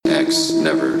X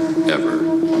never, ever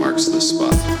marks the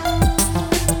spot.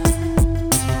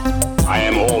 I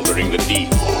am altering the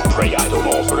deed. Pray I don't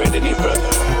alter it any further.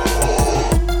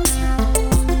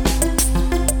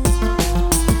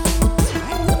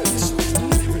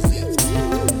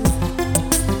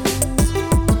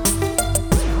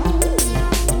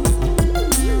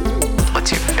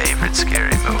 What's your favorite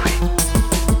scary movie?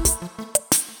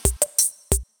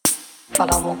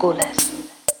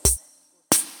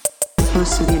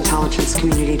 Most of the intelligence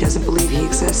community doesn't believe he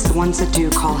exists. The ones that do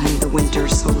call him the Winter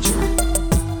Soldier.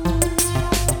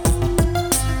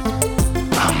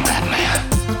 I'm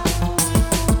Batman.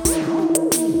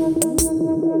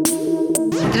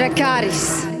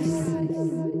 Dracarys.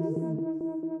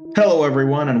 Hello,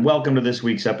 everyone, and welcome to this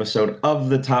week's episode of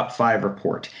the Top 5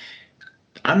 Report.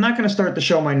 I'm not going to start the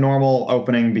show my normal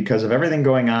opening because of everything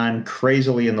going on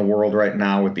crazily in the world right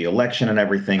now with the election and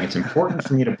everything. It's important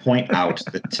for me to point out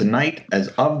that tonight, as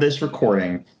of this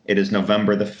recording, it is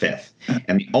November the 5th.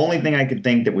 And the only thing I could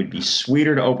think that would be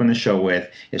sweeter to open the show with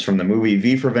is from the movie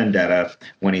V for Vendetta,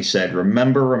 when he said,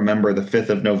 remember the 5th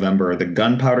of November, the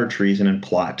gunpowder treason and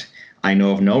plot. I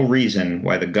know of no reason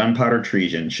why the gunpowder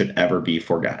treason should ever be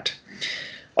forgot.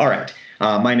 All right.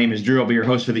 My name is Drew. I'll be your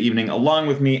host for the evening. Along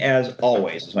with me, as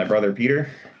always, is my brother Peter.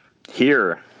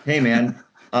 Here. Hey, man.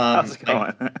 How's it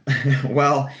going?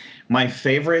 Well, my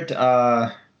favorite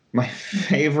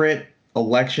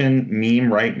election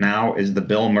meme right now is the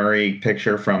Bill Murray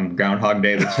picture from Groundhog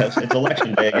Day that says it's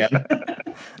election day again.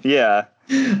 Yeah.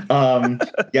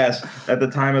 Yes, at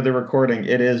the time of the recording,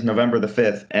 it is November the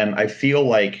 5th, and I feel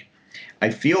like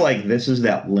this is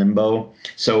that limbo.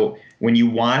 So when you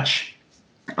watch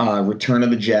Return of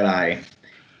the Jedi,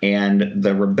 and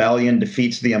the rebellion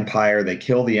defeats the Empire. They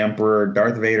kill the Emperor.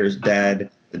 Darth Vader's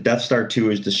dead. The Death Star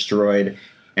 2 is destroyed,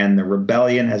 and the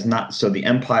rebellion has not. So the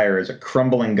Empire is a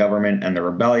crumbling government, and the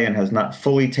rebellion has not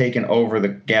fully taken over the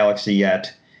galaxy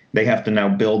yet. They have to now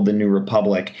build the new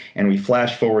republic, and we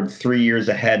flash forward 3 years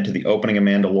ahead to the opening of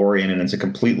Mandalorian, and it's a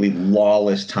completely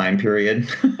lawless time period.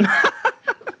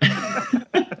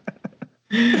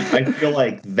 I feel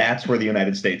like that's where the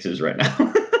United States is right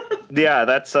now. Yeah,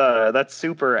 that's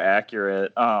super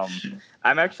accurate. I'm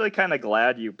actually kind of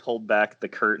glad you pulled back the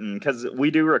curtain because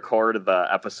we do record the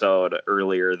episode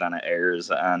earlier than it airs,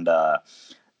 and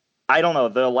I don't know.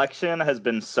 The election has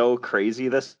been so crazy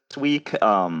this week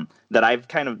that I've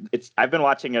been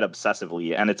watching it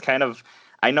obsessively, and it's kind of.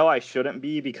 I know I shouldn't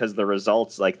be because the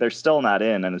results, they're still not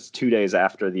in, and it's 2 days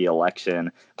after the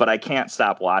election, but I can't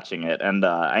stop watching it. And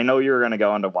I know you were going to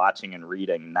go into watching and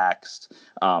reading next.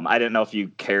 I didn't know if you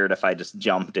cared if I just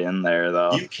jumped in there,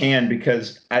 though. You can,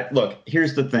 because, look,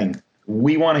 here's the thing.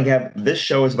 We want to have, this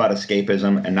show is about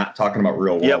escapism and not talking about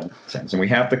real world sense. And we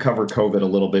have to cover COVID a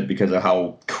little bit because of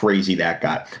how crazy that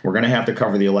got. We're going to have to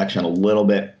cover the election a little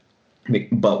bit.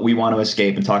 But we want to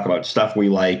escape and talk about stuff we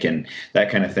like and that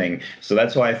kind of thing. So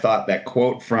that's why I thought that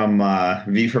quote from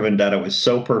V for Vendetta was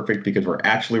so perfect, because we're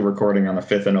actually recording on the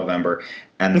 5th of November.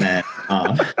 And then...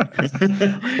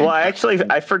 Well, I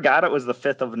forgot it was the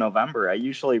 5th of November. I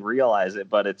usually realize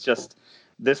it, but it's just...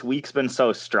 This week's been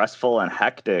so stressful and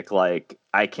hectic.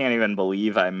 I can't even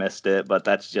believe I missed it, but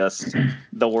that's just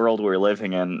the world we're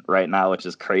living in right now, which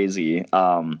is crazy.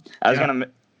 I was going to...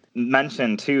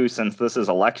 mention too, since this is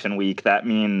election week, that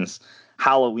means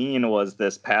Halloween was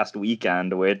this past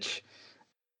weekend, which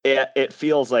it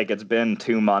feels like it's been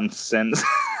 2 months since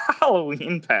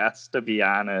Halloween passed, to be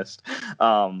honest.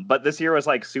 But this year was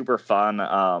super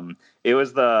fun. It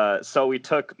was so we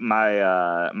took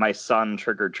my son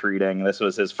trick-or-treating. This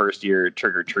was his first year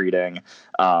trick-or-treating.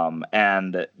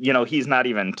 And he's not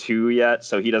even 2 yet,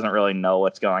 so he doesn't really know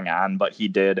what's going on, but he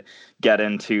did get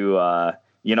into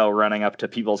running up to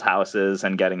people's houses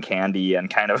and getting candy and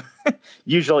kind of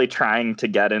usually trying to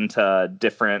get into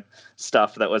different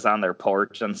stuff that was on their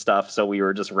porch and stuff. So we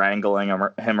were just wrangling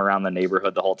him around the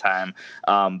neighborhood the whole time.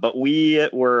 But we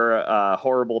were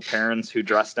horrible parents who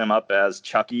dressed him up as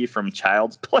Chucky from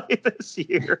Child's Play this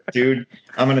year. Dude,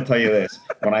 I'm going to tell you this.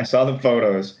 When I saw the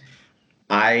photos,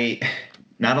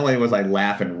 not only was I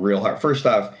laughing real hard. First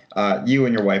off, you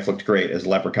and your wife looked great as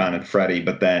Leprechaun and Freddy,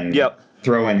 but then... Yep.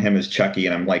 Throw in him as Chucky,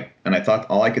 and I thought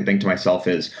all I could think to myself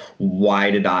is, why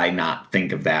did I not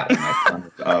think of that when my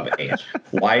son was of age?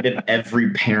 Why did every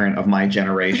parent of my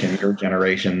generation, your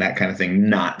generation, that kind of thing,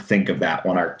 not think of that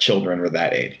when our children were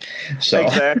that age? So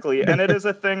exactly, and it is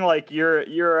a thing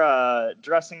you're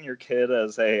dressing your kid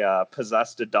as a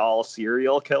possessed doll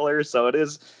serial killer, so it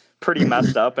is pretty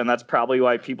messed up, and that's probably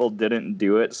why people didn't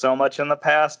do it so much in the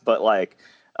past. But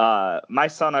my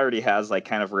son already has like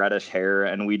kind of reddish hair,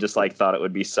 and we just like thought it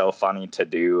would be so funny to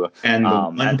do. And the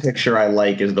one picture I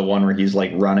like is the one where he's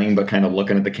like running but kind of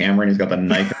looking at the camera, and he's got the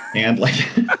knife in his hand, like.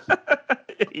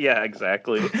 Yeah,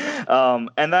 exactly.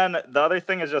 And then the other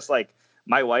thing is just like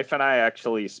my wife and I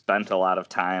actually spent a lot of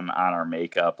time on our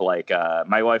makeup. Like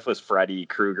my wife was Freddy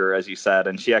Krueger, as you said,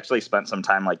 and she actually spent some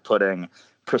time like putting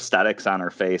prosthetics on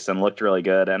her face and looked really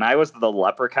good. And I was the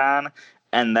leprechaun,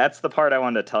 and that's the part I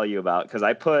wanted to tell you about, because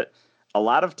I put a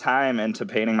lot of time into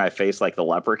painting my face like the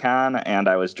leprechaun, and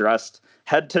I was dressed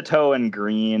head to toe in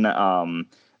green.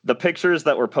 The pictures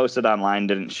that were posted online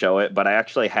didn't show it, but I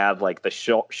actually had like the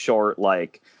short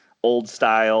like old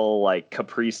style, like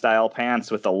capri style pants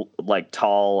with the like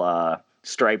tall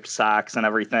striped socks and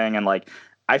everything. And like,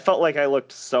 I felt like I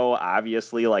looked so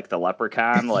obviously like the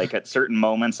leprechaun. Like at certain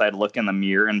moments I'd look in the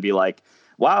mirror and be like,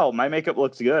 wow, my makeup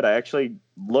looks good. I actually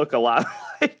look a lot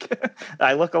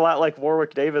like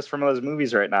Warwick Davis from those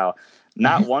movies right now.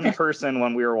 Not one person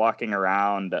when we were walking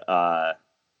around,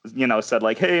 said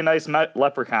like, hey, nice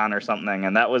leprechaun or something.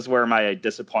 And that was where my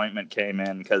disappointment came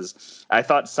in, because I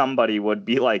thought somebody would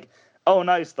be like, oh,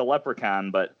 nice, the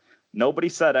leprechaun, but nobody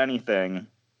said anything.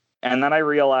 And then I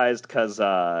realized, because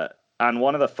on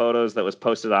one of the photos that was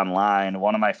posted online,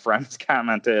 one of my friends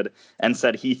commented and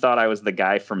said he thought I was the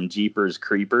guy from Jeepers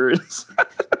Creepers,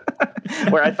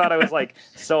 where I thought I was like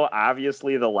so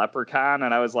obviously the leprechaun.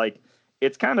 And I was like,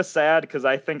 it's kind of sad, because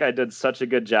I think I did such a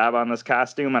good job on this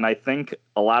costume, and I think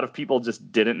a lot of people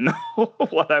just didn't know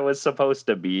what I was supposed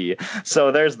to be.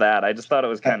 So there's that. I just thought it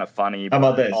was kind of funny. How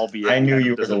about this? Albeit I knew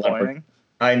you were disappointing.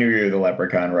 I knew you were the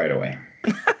leprechaun right away.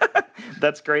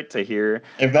 That's great to hear.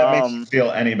 If that makes you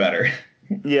feel any better.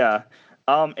 Yeah.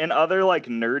 In other like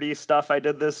nerdy stuff I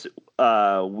did this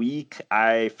week,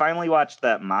 I finally watched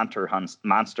that Monster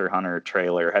Hunter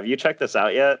trailer. Have you checked this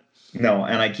out yet? No,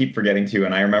 and I keep forgetting to.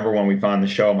 And I remember when we found the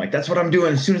show, I'm like, that's what I'm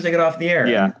doing as soon as I get off the air.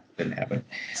 Yeah. And it didn't happen.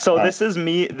 So this is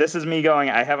me going,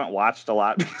 I haven't watched a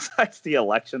lot besides the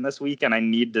election this week, and I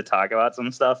need to talk about some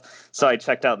stuff. So I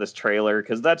checked out this trailer,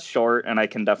 because that's short, and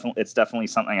it's definitely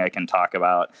something I can talk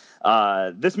about.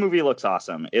 This movie looks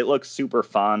awesome. It looks super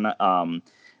fun.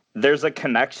 There's a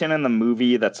connection in the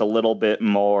movie that's a little bit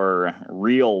more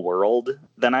real world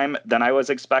than I was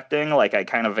expecting. Like, I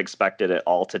kind of expected it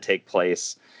all to take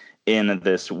place in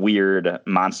this weird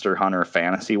Monster Hunter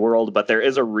fantasy world, but there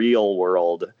is a real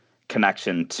world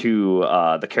connection to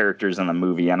the characters in the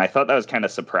movie, and I thought that was kind of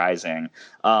surprising.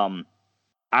 I'm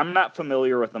not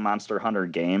familiar with the Monster Hunter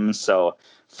games, so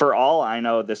for all I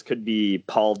know, this could be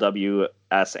Paul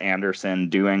W.S. Anderson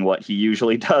doing what he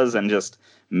usually does and just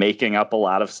making up a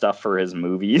lot of stuff for his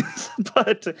movies.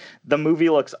 But the movie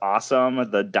looks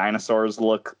awesome. The dinosaurs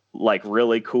look like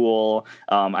really cool.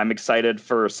 I'm excited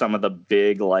for some of the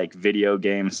big like video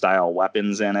game style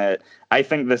weapons in it. I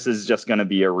think this is just going to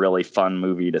be a really fun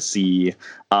movie to see.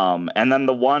 And then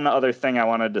the one other thing I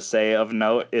wanted to say of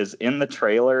note is in the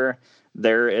trailer,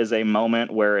 there is a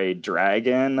moment where a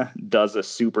dragon does a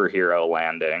superhero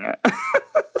landing.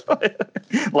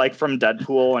 Like from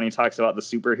Deadpool, when he talks about the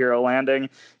superhero landing,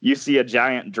 you see a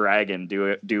giant dragon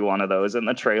do one of those in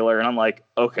the trailer, and I'm like,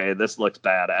 okay, this looks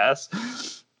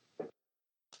badass.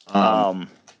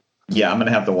 Yeah, I'm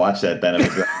gonna have to watch that then.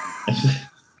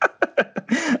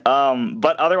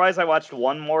 But otherwise, I watched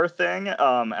one more thing,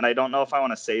 and I don't know if I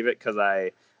want to save it, because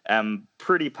I am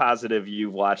pretty positive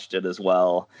you've watched it as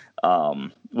well,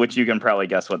 which you can probably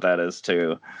guess what that is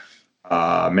too.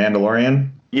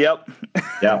 Mandalorian. Yep.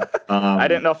 Yep. I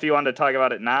didn't know if you wanted to talk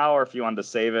about it now or if you wanted to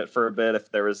save it for a bit,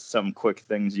 if there was some quick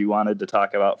things you wanted to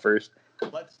talk about first.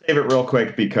 Let's save it real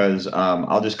quick, because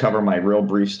I'll just cover my real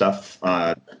brief stuff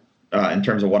in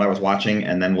terms of what I was watching,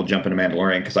 and then we'll jump into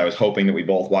Mandalorian, because I was hoping that we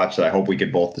both watched it. I hope we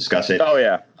could both discuss it. Oh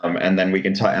yeah. And then we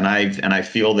can talk. And I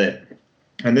feel that.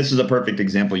 And this is a perfect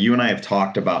example. You and I have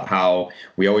talked about how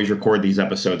we always record these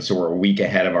episodes so we're a week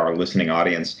ahead of our listening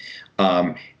audience.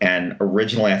 And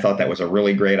originally I thought that was a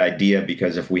really great idea,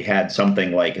 because if we had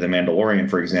something like The Mandalorian,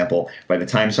 for example, by the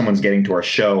time someone's getting to our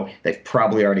show, they've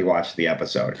probably already watched the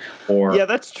episode. Or yeah,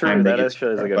 that's true. That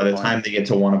actually is a good By the point. time they get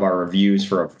to one of our reviews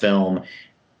for a film,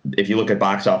 if you look at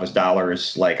box office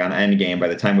dollars, like on Endgame, by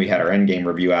the time we had our Endgame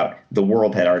review out, the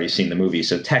world had already seen the movie.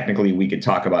 So technically we could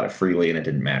talk about it freely and it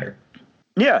didn't matter.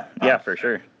 Yeah, for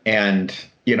sure. And,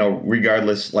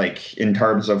 regardless, like in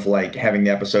terms of like having the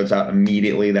episodes out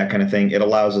immediately, that kind of thing, it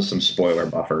allows us some spoiler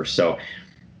buffers. So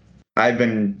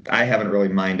I haven't really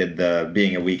minded the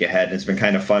being a week ahead, and it's been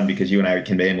kind of fun because you and I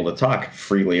can be able to talk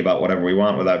freely about whatever we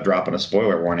want without dropping a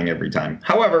spoiler warning every time.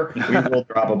 However, we will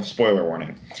drop a spoiler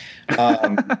warning.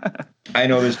 I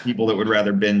know there's people that would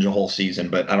rather binge a whole season,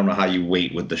 but I don't know how you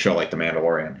wait with the show like The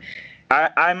Mandalorian.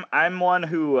 I'm one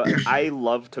who I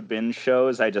love to binge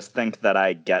shows. I just think that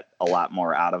I get a lot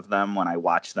more out of them when I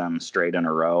watch them straight in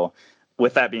a row.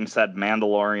 With that being said,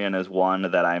 Mandalorian is one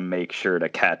that I make sure to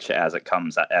catch as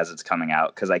it's coming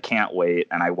out, because I can't wait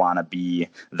and I want to be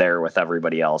there with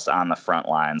everybody else on the front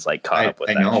lines, like caught up with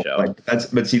that show. Like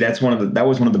that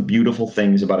was one of the beautiful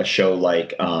things about a show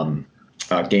like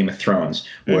Game of Thrones,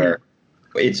 where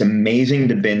it's amazing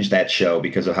to binge that show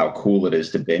because of how cool it is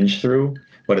to binge through.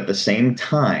 But at the same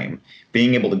time,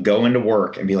 being able to go into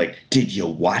work and be like, "Did you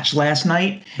watch last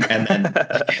night?" And then,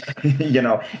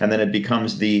 and then it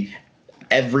becomes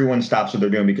everyone stops what they're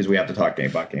doing because we have to talk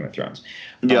about Game of Thrones.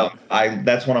 Yeah,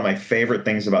 that's one of my favorite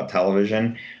things about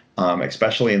television,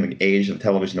 especially in the age of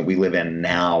television that we live in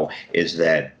now, is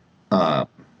that,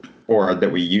 or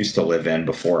that we used to live in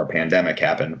before a pandemic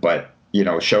happened. But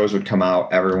shows would come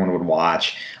out, everyone would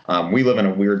watch. We live in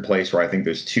a weird place where I think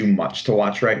there's too much to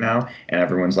watch right now, and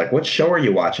everyone's like, "What show are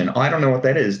you watching?" "Oh, I don't know what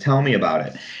that is. Tell me about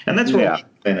it." And that's where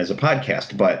we've been as a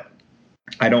podcast, but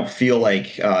I don't feel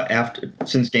like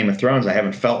since Game of Thrones, I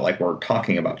haven't felt like we're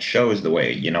talking about shows the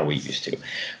way we used to.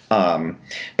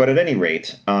 But at any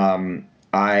rate,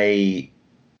 I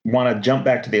want to jump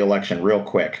back to the election real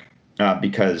quick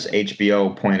because HBO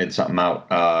pointed something out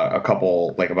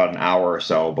about an hour or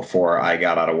so before I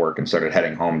got out of work and started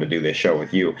heading home to do this show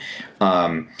with you.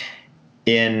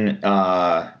 In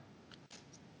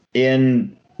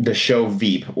the show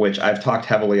Veep, which I've talked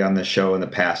heavily on this show in the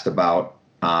past about.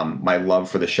 My love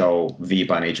for the show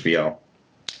Veep on HBO,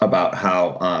 about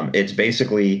how it's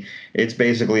basically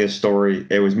a story.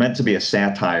 It was meant to be a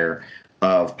satire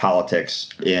of politics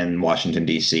in Washington,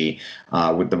 D.C.,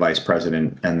 with the vice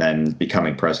president and then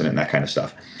becoming president and that kind of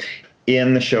stuff.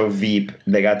 In the show Veep,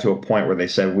 they got to a point where they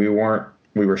said we were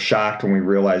shocked when we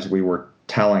realized we were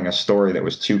telling a story that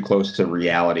was too close to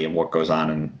reality of what goes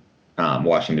on in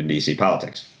Washington, D.C.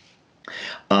 politics.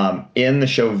 In the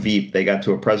show Veep, they got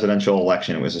to a presidential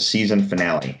election. It was a season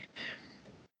finale.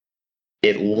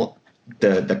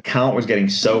 The count was getting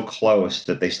so close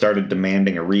that they started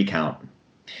demanding a recount.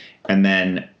 And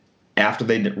then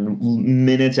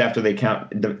minutes after they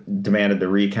demanded the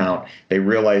recount, they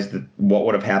realized that what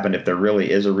would have happened if there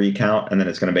really is a recount, and then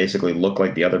it's going to basically look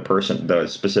like the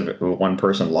specific one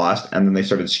person lost, and then they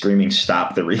started screaming,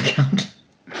 "Stop the recount."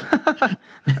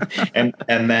 and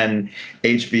then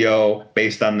HBO,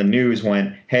 based on the news,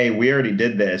 went, "Hey, we already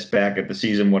did this back at the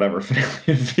season whatever finale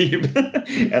of Veep,"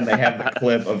 and they have the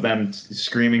clip of them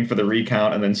screaming for the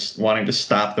recount and then wanting to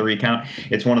stop the recount.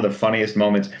 It's one of the funniest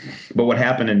moments. But what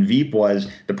happened in Veep was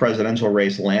the presidential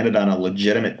race landed on a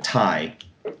legitimate tie.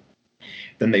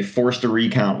 Then they forced a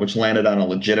recount, which landed on a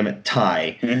legitimate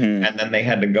tie, and then they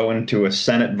had to go into a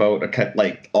Senate vote. They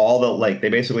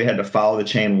basically had to follow the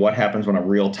chain. What happens when a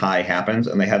real tie happens,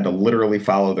 and they had to literally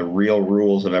follow the real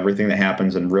rules of everything that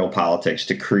happens in real politics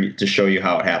to show you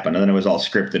how it happened. And then it was all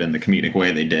scripted in the comedic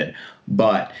way they did.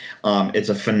 But it's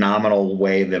a phenomenal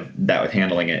way that was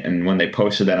handling it. And when they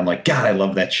posted that, I'm like, God, I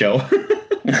love that show.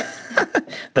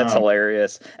 That's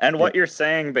hilarious. And what you're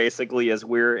saying basically is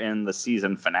we're in the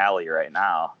season finale right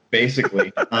now.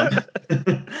 Basically.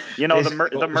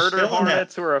 The murder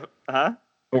hornets were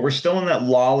But we're still in that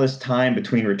lawless time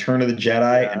between Return of the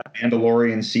Jedi and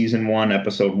Mandalorian season 1,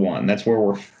 episode 1. That's where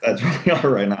we are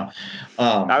right now.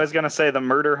 I was gonna say the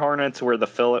murder hornets were the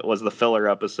filler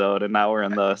episode, and now we're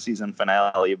in the season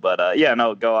finale. But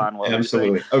go on.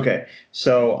 Absolutely. Okay.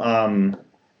 So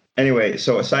anyway,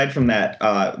 so aside from that,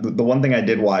 the one thing I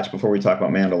did watch before we talk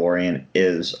about Mandalorian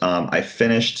is I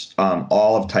finished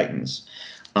all of Titans.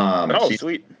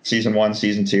 Sweet. Season 1,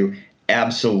 season 2,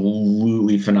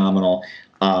 absolutely phenomenal.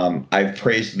 I've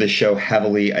praised this show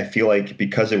heavily. I feel like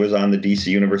because it was on the DC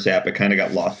Universe app, it kind of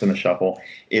got lost in the shuffle.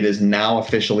 It is now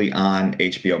officially on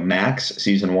HBO Max.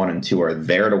 Season 1 and 2 are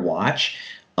there to watch.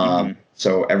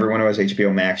 So everyone who has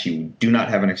HBO Max, you do not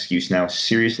have an excuse now.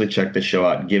 Seriously, check this show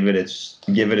out. Give it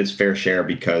its fair share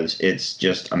because it's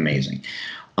just amazing.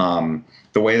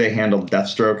 The way they handled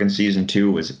Deathstroke in season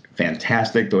 2 was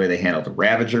fantastic. The way they handled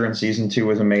Ravager in season 2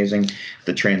 was amazing.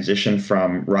 The transition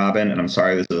from Robin, and I'm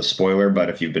sorry this is a spoiler, but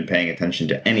if you've been paying attention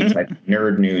to any type of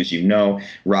nerd news,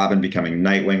 Robin becoming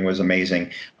Nightwing was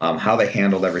amazing. How they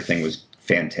handled everything was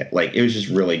fantastic. It was just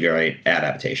really great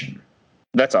adaptation.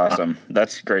 That's awesome.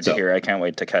 That's great to So- hear. I can't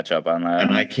wait to catch up on that.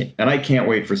 And I can't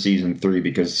wait for season 3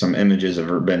 because some images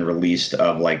have been released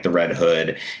of like the Red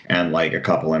Hood and like a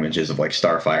couple images of like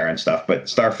Starfire and stuff. But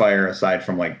Starfire, aside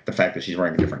from like the fact that she's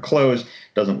wearing different clothes,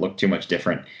 doesn't look too much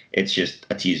different. It's just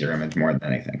a teaser image more than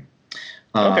anything.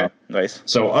 Okay, nice.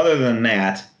 So other than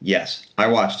that, yes, I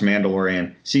watched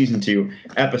Mandalorian season 2,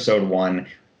 episode 1.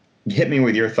 Hit me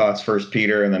with your thoughts first,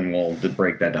 Peter, and then we'll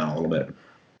break that down a little bit.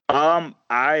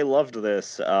 I loved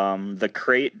this. The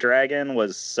crate dragon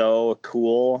was so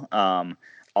cool.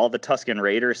 All the Tusken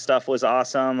Raider stuff was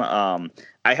awesome.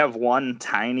 I have one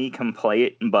tiny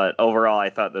complaint, but overall I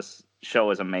thought this show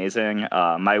was amazing.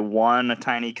 My one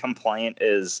tiny complaint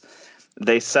is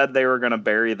they said they were going to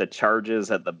bury the charges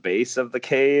at the base of the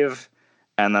cave,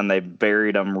 and then they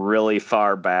buried them really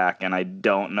far back, and I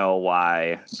don't know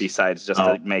why, besides just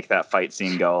to make that fight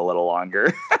scene go a little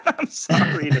longer. I'm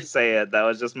sorry to say it. That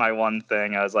was just my one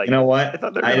thing. I was like, You know what? I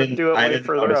thought they were going to do it way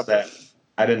further notice up. that.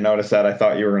 I didn't notice that. I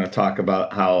thought you were going to talk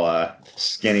about how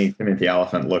skinny Timothy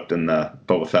Oliphant looked in the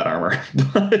Boba Fett armor.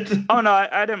 But Oh, no,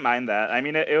 I didn't mind that. I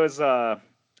mean, it was,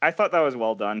 I thought that was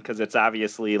well done because it's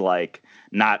obviously like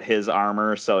not his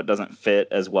armor, so it doesn't fit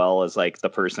as well as like the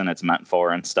person it's meant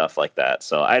for and stuff like that.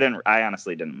 So I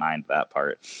honestly didn't mind that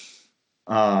part.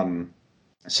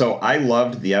 So I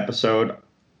loved the episode,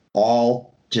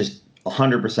 all just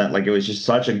 100%. Like it was just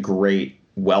such a great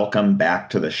welcome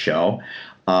back to the show.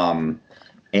 And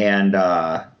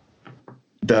the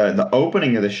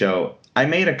opening of the show, I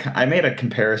made a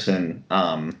comparison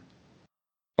a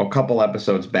couple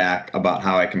episodes back about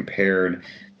how I compared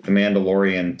The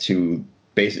Mandalorian to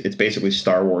it's basically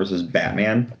Star Wars'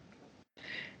 Batman.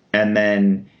 And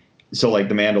then so like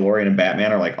The Mandalorian and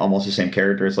Batman are like almost the same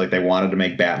characters. Like they wanted to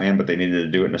make Batman, but they needed to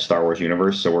do it in a Star Wars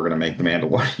universe, so we're gonna make The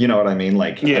Mandalorian. You know what I mean?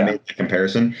 Like Yeah. I made the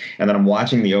comparison. And then I'm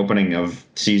watching the opening of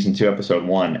season 2, episode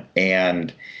 1,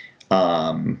 and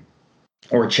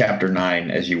or chapter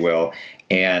 9, as you will,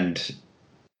 and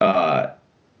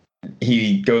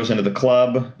he goes into the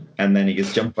club, and then he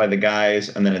gets jumped by the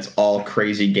guys, and then it's all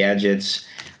crazy gadgets,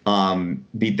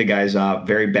 beat the guys up,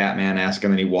 very Batman-esque,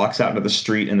 and then he walks out into the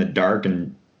street in the dark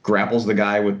and grapples the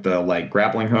guy with the like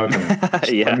grappling hook and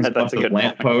Yeah, slings him that's up a the good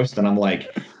lamppost, and I'm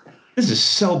like, this is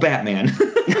so Batman.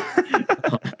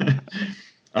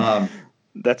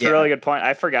 That's Yeah. a really good point.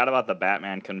 I forgot about the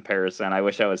Batman comparison. I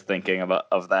wish I was thinking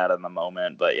of that in the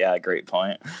moment, but yeah, great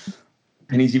point.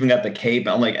 And he's even got the cape.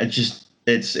 I'm like,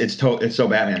 it's so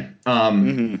Batman.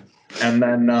 And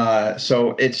then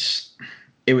so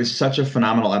it was such a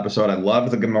phenomenal episode. I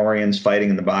loved the Gamorreans fighting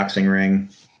in the boxing ring.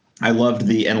 I loved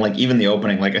even the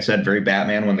opening, like I said, very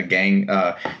Batman when the gang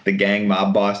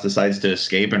mob boss decides to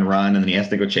escape and run, and then he has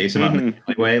to go chase him out in the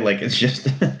alleyway. Like it's just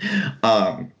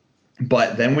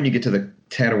but then when you get to the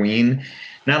Tatooine,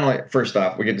 not only first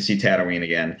off, we get to see Tatooine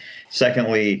again.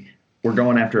 Secondly, we're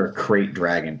going after a crate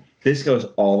dragon. This goes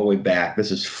all the way back.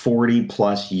 This is 40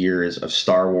 plus years of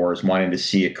Star Wars wanting to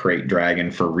see a crate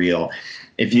dragon for real.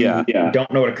 If you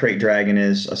don't know what a crate dragon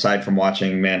is, aside from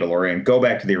watching Mandalorian, go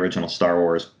back to the original Star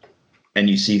Wars and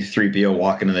you see 3PO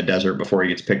walking in the desert before he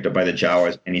gets picked up by the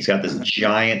Jawas, and he's got this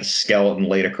giant skeleton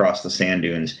laid across the sand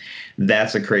dunes.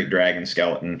 That's a crate dragon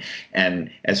skeleton,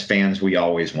 and as fans, we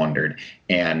always wondered,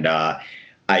 and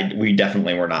we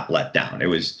definitely were not let down. It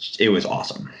was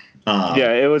awesome.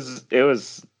 Yeah, it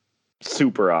was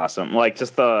super awesome. Like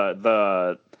just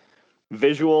the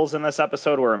visuals in this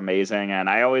episode were amazing, and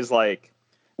I always like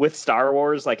with Star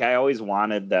Wars, like I always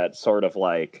wanted that sort of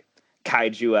like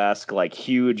kaiju-esque, like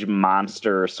huge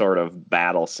monster sort of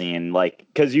battle scene, like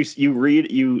because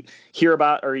you hear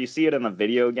about or you see it in the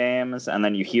video games, and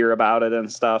then you hear about it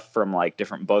and stuff from like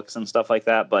different books and stuff like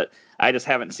that, but I just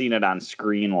haven't seen it on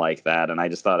screen like that, and I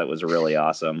just thought it was really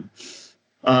awesome.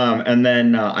 And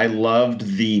then I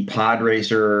loved the pod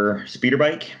racer speeder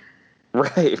bike.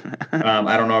 Right.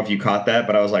 I don't know if you caught that,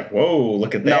 but I was like, whoa,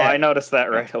 look at that. No, I noticed that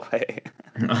right away.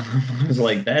 I was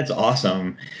like, that's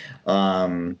awesome.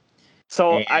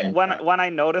 So when I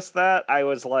noticed that, I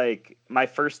was like, my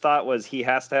first thought was he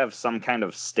has to have some kind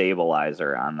of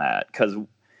stabilizer on that, because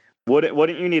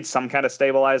wouldn't you need some kind of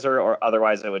stabilizer, or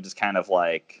otherwise it would just kind of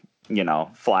like,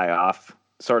 fly off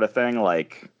sort of thing,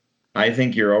 like. I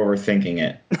think you're overthinking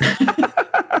it.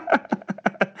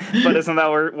 But isn't that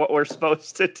what we're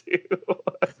supposed to do?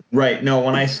 Right. No,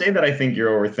 when I say that I think you're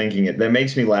overthinking it, that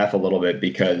makes me laugh a little bit,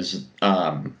 because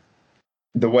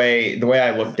the way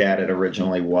I looked at it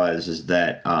originally is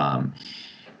that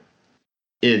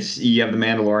you have the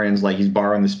Mandalorians, like he's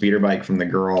borrowing the speeder bike from the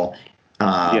girl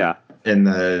in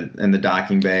the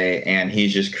docking bay, and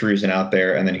he's just cruising out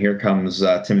there, and then here comes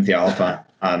Timothy Oliphant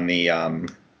on the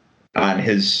on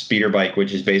his speeder bike,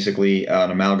 which is basically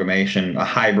an amalgamation, a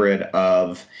hybrid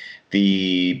of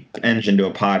the engine to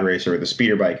a pod racer or the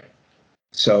speeder bike.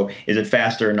 So is it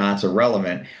faster or not? It's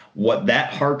irrelevant. What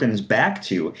that harkens back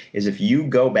to is if you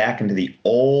go back into the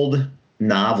old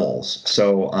novels.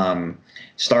 So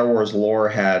Star Wars lore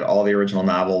had all the original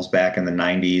novels back in the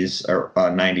 90s or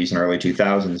 90s and early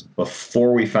 2000s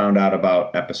before we found out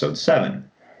about Episode 7.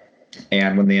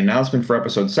 And when the announcement for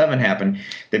Episode 7 happened,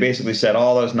 they basically said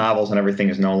all those novels and everything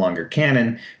is no longer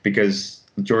canon because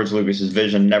George Lucas's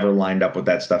vision never lined up with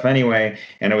that stuff anyway,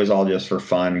 and it was all just for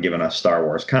fun, giving us Star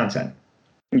Wars content.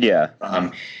 Yeah.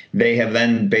 They have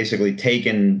then basically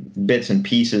taken bits and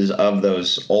pieces of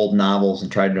those old novels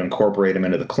and tried to incorporate them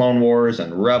into the Clone Wars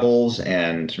and Rebels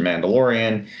and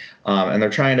Mandalorian. And they're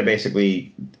trying to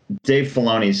basically, Dave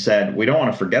Filoni said, we don't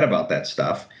want to forget about that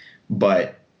stuff,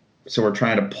 but so we're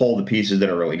trying to pull the pieces that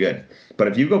are really good. But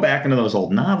if you go back into those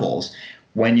old novels,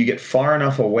 when you get far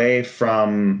enough away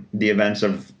from the events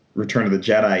of Return of the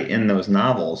Jedi in those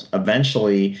novels,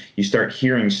 eventually you start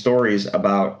hearing stories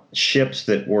about ships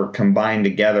that were combined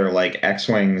together, like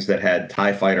X-Wings that had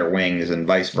TIE fighter wings and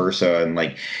vice versa. And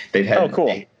like they've had,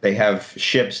 they have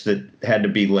ships that had to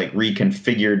be like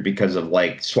reconfigured because of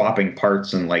like swapping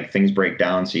parts and like things break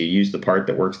down. So you use the part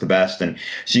that works the best. And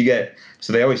so you get,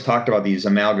 so they always talked about these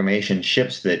amalgamation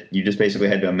ships that you just basically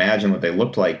had to imagine what they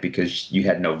looked like because you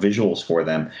had no visuals for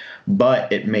them.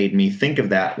 But it made me think of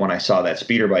that when I saw that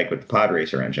speeder bike with the pod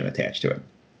racer engine attached to it. And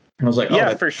I was like, oh,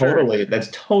 yeah, that's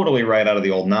totally right out of the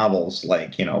old novels,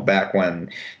 like, you know, back when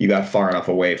you got far enough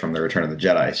away from the Return of the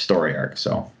Jedi story arc.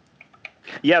 So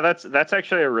yeah, that's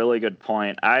actually a really good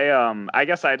point. I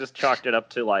guess I just chalked it up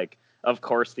to like, of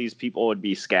course, these people would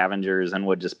be scavengers and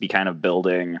would just be kind of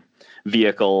building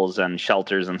vehicles and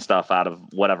shelters and stuff out of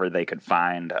whatever they could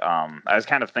find. I was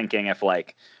kind of thinking if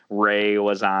like Rey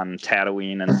was on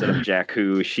Tatooine instead of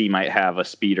Jakku, she might have a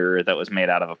speeder that was made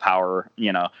out of a power,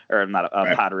 you know, or not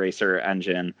a pod racer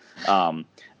engine.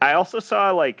 I also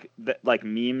saw like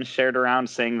memes shared around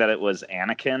saying that it was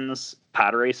Anakin's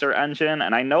pod racer engine,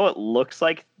 and I know it looks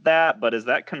like that, but is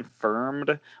that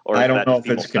confirmed, or I don't know if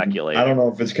it's speculating? I don't know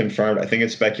if it's confirmed. I think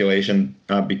it's speculation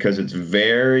because it's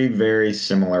very, very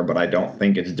similar, but I don't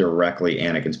think it's directly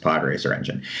Anakin's pod racer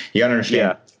engine. You gotta understand.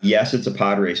 Yeah. Yes, it's a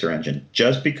pod racer engine.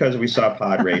 Just because we saw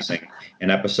pod racing in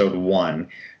Episode 1,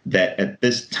 that at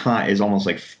this time is almost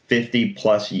like 50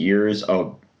 plus years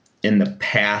of in the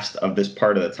past of this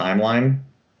part of the timeline.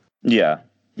 Yeah.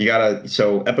 You gotta,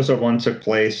 so Episode 1 took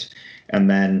place, and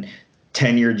then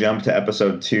 10-year jump to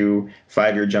Episode 2,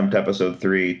 5-year jump to Episode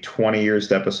 3, 20 years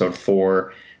to Episode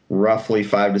 4, roughly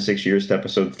 5 to 6 years to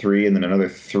Episode 3, and then another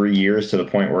 3 years to the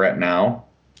point we're at now.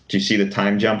 Do you see the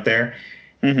time jump there?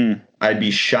 Mm-hmm. I'd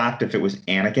be shocked if it was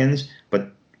Anakin's,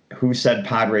 but who said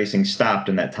pod racing stopped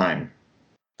in that time?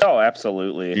 Oh,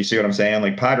 absolutely. Do you see what I'm saying?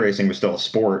 Like, pod racing was still a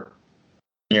sport.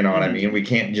 You know what I mean? We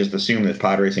can't just assume that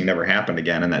pod racing never happened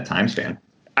again in that time span.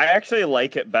 I actually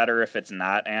like it better if it's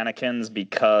not Anakin's,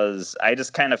 because I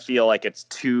just kind of feel like it's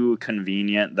too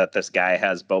convenient that this guy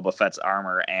has Boba Fett's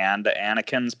armor and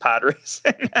Anakin's pod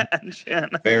racing engine.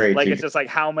 It's just like,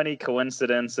 how many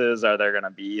coincidences are there going to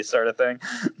be, sort of thing.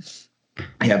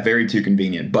 Yeah, very too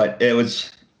convenient. But it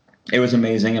was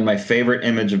amazing, and my favorite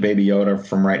image of Baby Yoda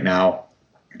from right now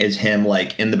is him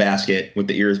like in the basket with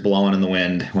the ears blowing in the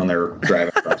wind when they're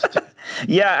driving across.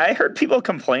 Yeah, I heard people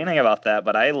complaining about that,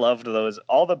 but I loved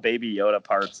all the Baby Yoda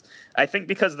parts. I think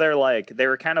because they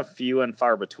were kind of few and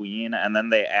far between, and then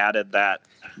they added that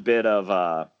bit of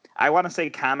I want to say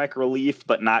comic relief,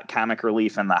 but not comic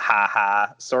relief in the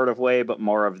ha-ha sort of way, but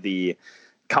more of the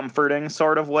comforting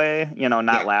sort of way, you know,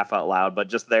 not laugh out loud, but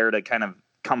just there to kind of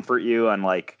comfort you and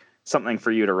like something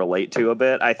for you to relate to a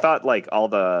bit. I thought like all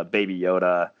the Baby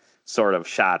Yoda sort of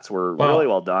shots were really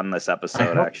well done this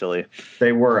episode, actually.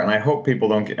 They were, and I hope people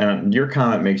don't get, and your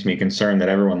comment makes me concerned that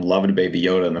everyone loved Baby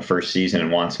Yoda in the first season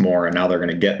and wants more, and now they're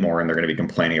going to get more and they're going to be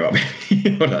complaining about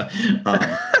Baby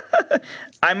Yoda.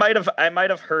 I might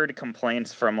have heard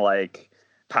complaints from like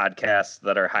podcasts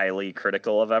that are highly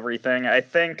critical of everything. I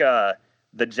think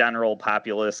the general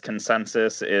populace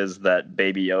consensus is that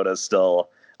Baby Yoda is still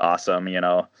awesome. You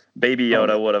know, Baby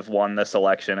Yoda would have won this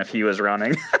election if he was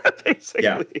running. Basically.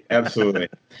 Yeah, absolutely.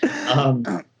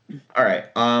 All right.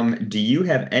 Do you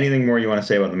have anything more you want to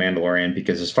say about The Mandalorian?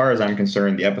 Because as far as I'm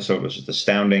concerned, the episode was just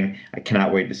astounding. I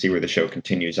cannot wait to see where the show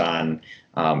continues on.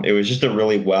 It was just a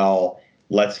really no.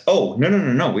 We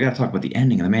got to talk about the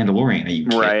ending of The Mandalorian. Are you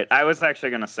kidding? Right. I was actually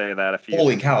going to say that.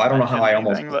 Holy cow. I don't know how I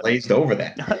almost glazed over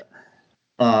that.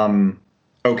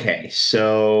 Okay,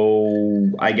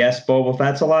 so I guess Boba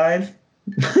Fett's alive?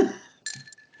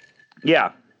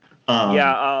 Yeah.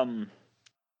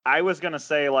 I was gonna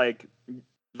say, like,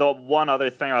 the one other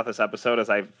thing about this episode is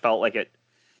I felt like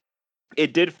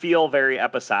it did feel very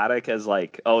episodic, as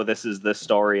like, oh, this is this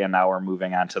story and now we're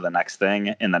moving on to the next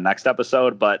thing in the next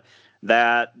episode. But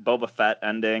that Boba Fett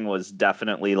ending was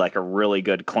definitely like a really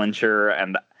good clincher,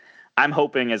 and I'm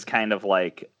hoping is kind of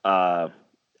like a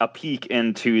peek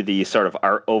into the sort of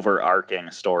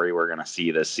overarching story we're going to see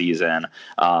this season.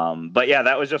 But yeah,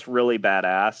 that was just really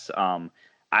badass.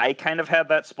 I kind of had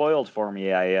that spoiled for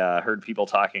me. I heard people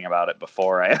talking about it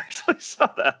before I actually saw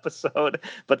the episode,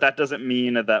 but that doesn't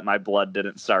mean that my blood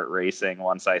didn't start racing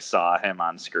once I saw him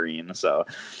on screen. So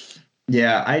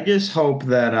yeah, I just hope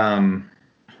that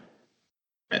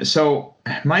so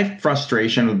my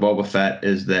frustration with Boba Fett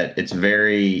is that it's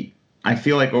very, I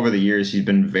feel like over the years he's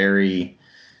been very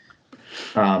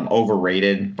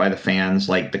overrated by the fans.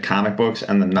 Like the comic books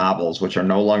and the novels, which are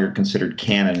no longer considered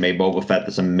canon, made Boba Fett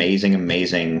this amazing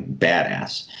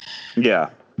badass. Yeah.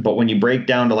 But when you break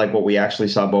down to like what we actually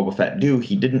saw Boba Fett do,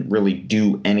 he didn't really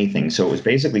do anything. So it was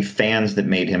basically fans that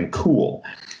made him cool.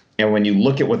 And when you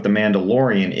look at what The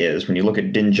Mandalorian is, when you look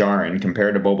at Din Djarin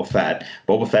compared to Boba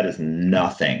Fett is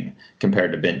nothing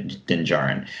compared to Din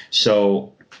Djarin.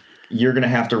 So you're going to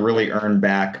have to really earn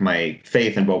back my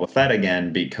faith in Boba Fett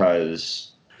again,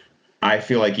 because I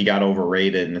feel like he got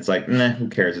overrated, and it's like, nah, who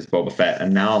cares? It's Boba Fett.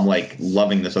 And now I'm like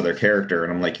loving this other character,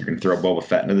 and I'm like, you're going to throw Boba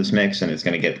Fett into this mix, and it's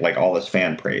going to get like all this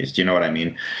fan praise. Do you know what I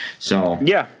mean? So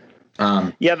yeah,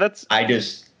 that's. I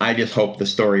just hope the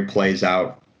story plays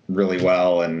out really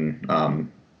well, and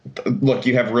look,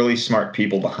 you have really smart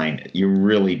people behind it. You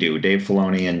really do. Dave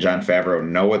Filoni and Jon Favreau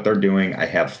know what they're doing. I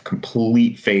have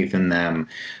complete faith in them.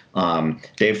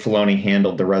 Dave Filoni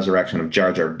handled the resurrection of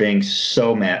Jar Jar Binks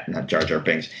not Jar Jar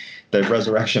Binks, the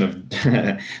resurrection of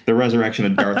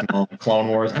Darth Maul in Clone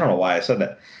Wars. I don't know why I said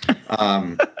that.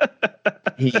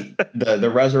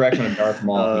 The resurrection of Darth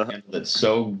Maul, he handled it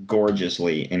so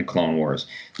gorgeously in Clone Wars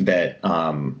that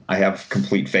I have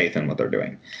complete faith in what they're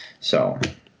doing. So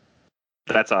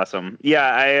that's awesome. Yeah,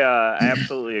 I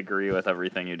absolutely agree with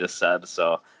everything you just said.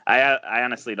 So I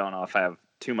honestly don't know if I have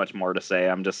too much more to say.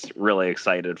 I'm just really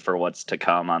excited for what's to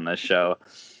come on this show.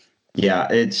 Yeah,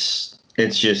 it's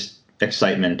just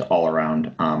excitement all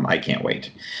around. I can't wait.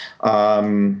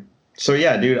 So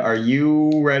yeah, dude, are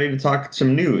you ready to talk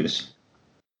some news?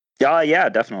 Yeah,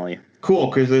 definitely. Cool,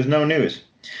 because there's no news.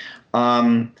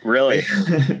 Really?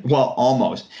 Well,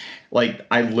 almost. Like,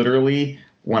 I literally,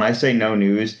 when I say no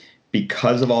news,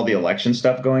 because of all the election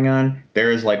stuff going on,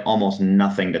 there is like almost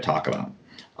nothing to talk about.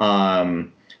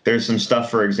 There's some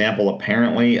stuff, for example,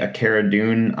 apparently a Cara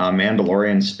Dune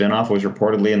Mandalorian spinoff was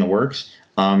reportedly in the works.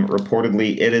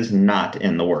 Reportedly, it is not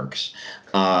in the works.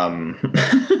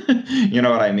 You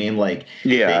know what I mean? Like,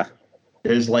 yeah.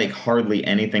 There's like hardly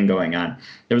anything going on.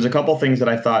 There was a couple things that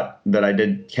I thought that I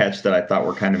did catch that I thought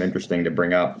were kind of interesting to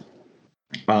bring up.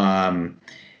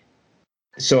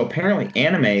 So apparently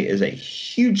anime is a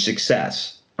huge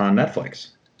success on Netflix.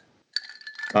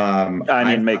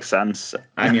 Makes sense.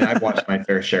 I've watched my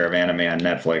fair share of anime on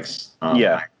Netflix.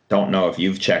 Yeah. I don't know if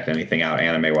you've checked anything out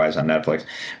anime-wise on Netflix,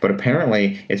 but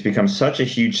apparently it's become such a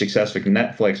huge success with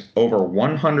Netflix. Over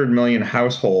 100 million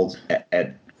households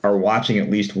are watching at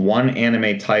least one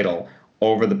anime title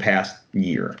over the past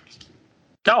year.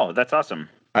 Oh, that's awesome.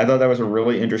 I thought that was a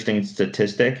really interesting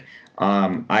statistic.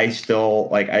 I still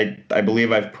I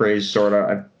believe I've praised Sword Art.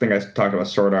 I think I talked about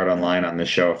Sword Art Online on this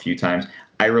show a few times.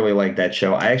 I really like that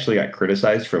show. I actually got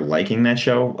criticized for liking that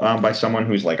show by someone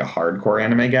who's like a hardcore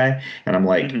anime guy, and I'm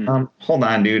like, hold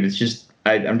on, dude. It's just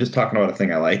I'm just talking about a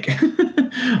thing I like.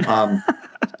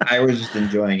 I was just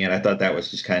enjoying it. I thought that was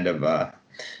just kind of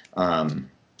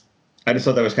I just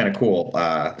thought that was kind of cool.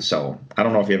 So I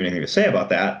don't know if you have anything to say about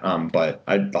that, but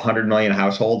 100 million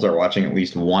households are watching at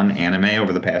least one anime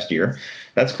over the past year.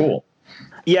 That's cool.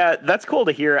 Yeah, that's cool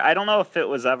to hear. I don't know if it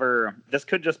was ever, this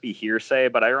could just be hearsay,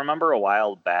 but I remember a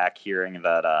while back hearing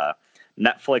that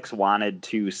Netflix wanted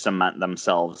to cement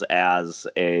themselves as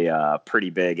a pretty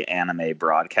big anime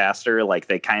broadcaster. Like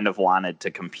they kind of wanted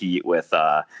to compete with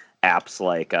apps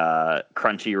like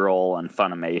Crunchyroll and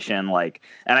Funimation.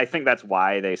 And I think that's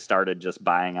why they started just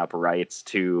buying up rights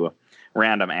to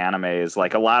random animes.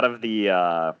 Like a lot of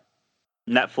the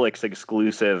Netflix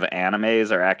exclusive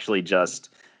animes are actually just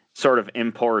sort of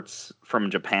imports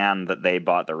from Japan that they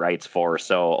bought the rights for,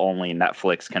 so only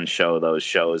Netflix can show those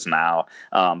shows now.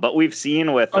 But we've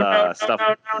seen with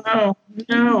stuff.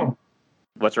 No.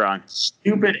 What's wrong?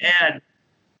 Stupid ad.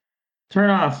 Turn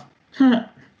off.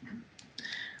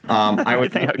 I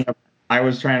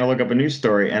was trying to look up a news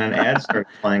story, and an ad started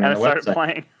playing on the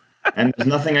website. And there's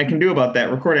nothing I can do about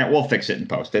that recording. We'll fix it in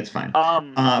post. It's fine.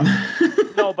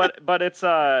 No, but it's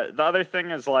the other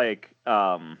thing is like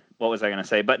what was I gonna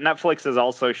say? But Netflix is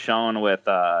also shown with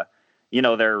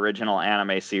their original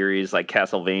anime series like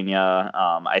Castlevania.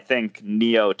 I think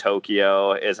Neo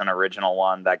Tokyo is an original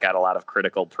one that got a lot of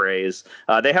critical praise.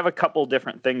 They have a couple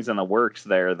different things in the works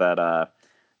there that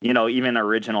even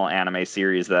original anime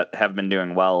series that have been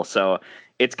doing well. So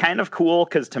it's kind of cool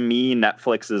because to me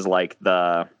Netflix is like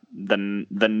the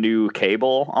new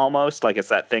cable almost. Like it's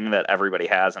that thing that everybody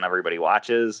has and everybody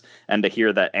watches, and to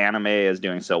hear that anime is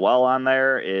doing so well on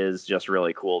there is just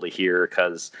really cool to hear,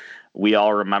 because we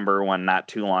all remember when not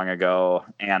too long ago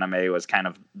anime was kind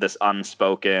of this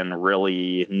unspoken,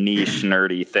 really niche,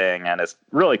 nerdy thing, and it's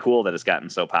really cool that it's gotten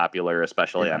so popular,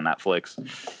 especially on Netflix.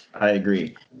 I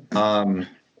agree.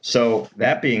 So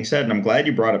that being said, and I'm glad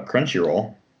you brought up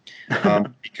Crunchyroll,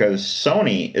 because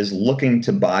Sony is looking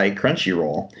to buy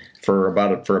Crunchyroll for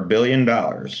 $1 billion.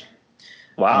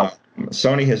 Wow.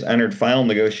 Sony has entered final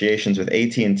negotiations with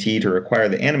AT&T to acquire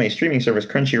the anime streaming service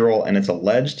Crunchyroll, and it's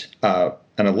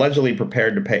allegedly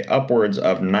prepared to pay upwards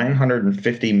of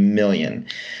 $950 million.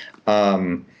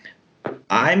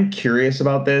 I'm curious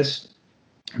about this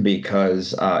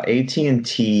because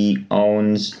AT&T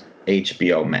owns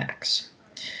HBO Max.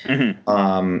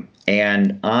 Mm-hmm.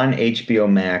 And on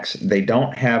HBO Max, they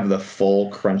don't have the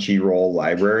full Crunchyroll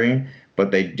library,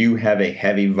 but they do have a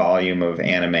heavy volume of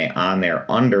anime on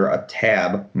there under a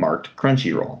tab marked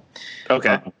Crunchyroll.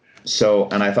 Okay.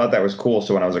 And I thought that was cool.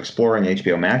 So when I was exploring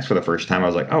HBO Max for the first time, I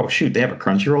was like, oh, shoot, they have a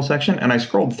Crunchyroll section? And I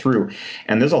scrolled through,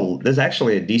 and there's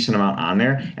actually a decent amount on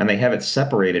there, and they have it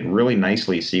separated really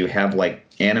nicely. So you have, like,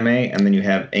 anime, and then you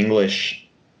have English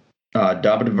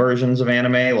dubbed versions of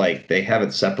anime. Like, they have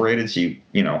it separated. So,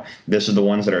 this is the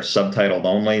ones that are subtitled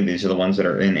only. These are the ones that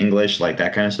are in English, like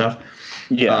that kind of stuff.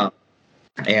 Yeah.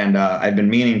 And I've been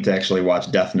meaning to actually watch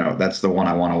Death Note. That's the one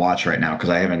I want to watch right now because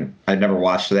I'd never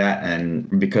watched that,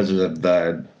 and because of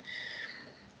the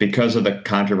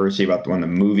controversy about when the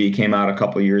movie came out a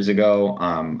couple years ago,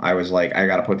 I was like, I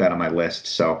got to put that on my list.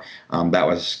 So that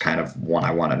was kind of one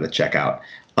I wanted to check out.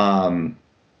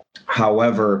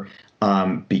 However,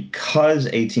 because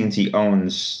AT&T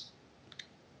owns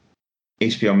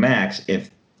HBO Max, if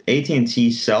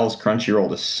AT&T sells Crunchyroll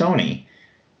to Sony,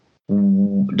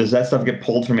 does that stuff get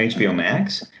pulled from HBO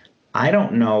Max? I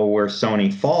don't know where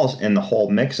Sony falls in the whole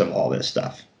mix of all this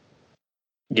stuff.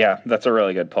 Yeah, that's a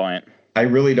really good point. I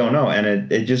really don't know,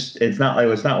 and it's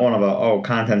not one of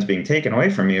content's being taken away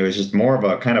from you. It's just more of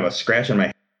a kind of a scratch in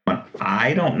my head.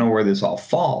 I don't know where this all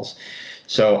falls,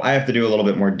 so I have to do a little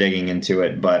bit more digging into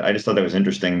it. But I just thought that was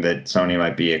interesting that Sony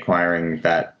might be acquiring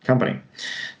that company.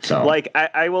 So, like,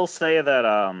 I will say that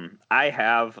I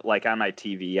have, like, on my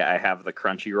TV, I have the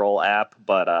Crunchyroll app,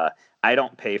 but I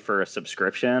don't pay for a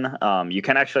subscription. You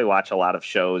can actually watch a lot of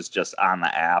shows just on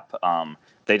the app.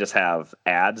 They just have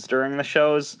ads during the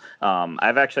shows.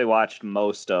 I've actually watched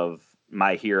most of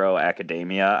My Hero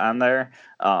Academia on there.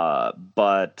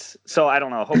 But so I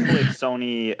don't know. Hopefully, if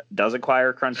Sony does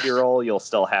acquire Crunchyroll, you'll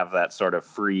still have that sort of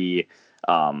free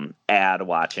ad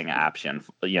watching option,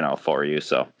 for you.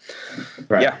 So,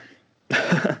 right. Yeah.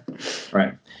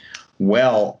 Right.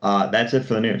 Well, that's it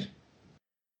for the news.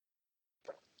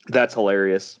 That's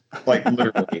hilarious. Like,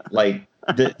 literally,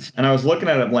 and I was looking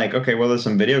at it like, okay, well, there's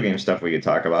some video game stuff we could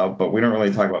talk about, but we don't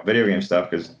really talk about video game stuff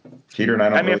because Peter and I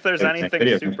don't. I mean, if there's anything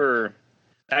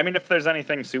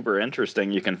super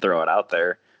interesting, you can throw it out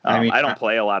there. I don't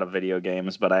play a lot of video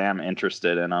games, but I am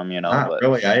interested in them, Not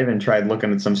really. I even tried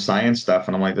looking at some science stuff,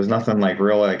 and I'm like, there's nothing like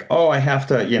real, like, oh, I have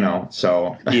to,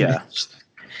 so. Yeah.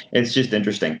 It's just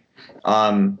interesting.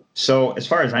 So as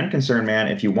far as I'm concerned, man,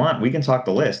 if you want, we can talk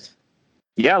the list.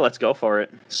 Yeah, let's go for it.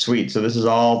 Sweet. So this is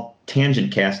all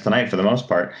tangent cast tonight for the most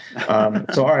part.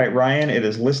 So, all right, Ryan, it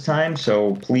is list time.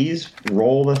 So please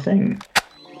roll the thing.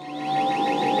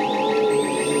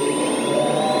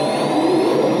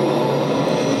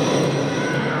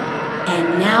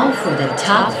 And now for the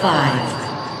top 5.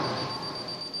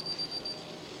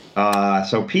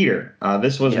 So Peter,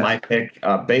 this was my pick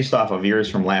based off of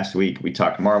yours from last week. We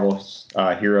talked Marvel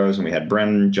heroes, and we had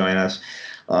Brendan join us.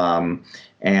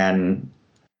 And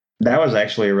that was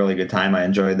actually a really good time. I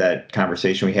enjoyed that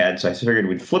conversation we had. So I figured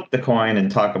we'd flip the coin and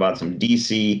talk about some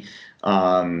DC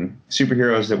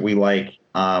superheroes that we like.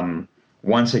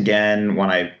 Once again, when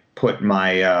I put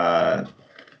my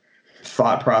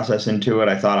thought process into it,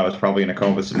 I thought I was probably going to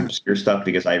come up with some obscure stuff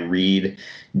because I read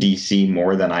DC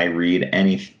more than I read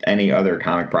any other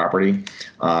comic property.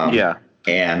 Yeah.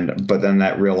 But then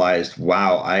that realized,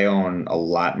 wow, I own a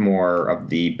lot more of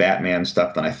the Batman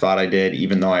stuff than I thought I did,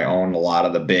 even though I own a lot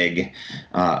of the big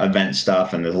event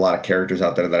stuff, and there's a lot of characters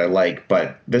out there that I like.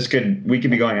 But we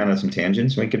could be going on some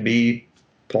tangents. We could be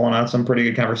pulling out some pretty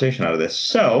good conversation out of this.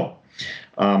 So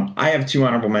I have 2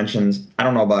 honorable mentions. I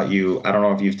don't know about you. I don't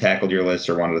know if you've tackled your list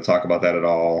or wanted to talk about that at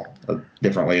all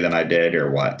differently than I did or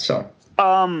what. So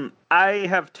I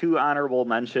have 2 honorable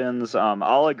mentions.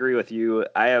 I'll agree with you.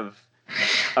 I have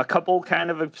a couple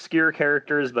kind of obscure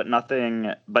characters, but not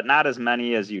as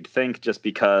many as you'd think, just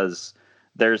because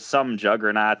there's some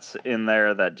juggernauts in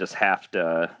there that just have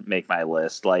to make my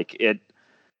list. Like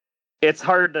it's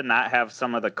hard to not have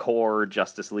some of the core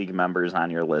Justice League members on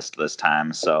your list this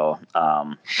time. So,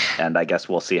 and I guess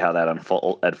we'll see how that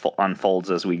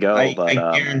unfolds as we go. I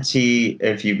guarantee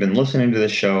if you've been listening to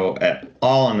this show at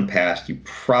all in the past, you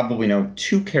probably know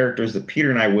 2 characters that Peter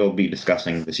and I will be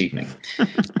discussing this evening.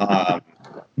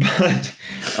 But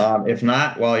if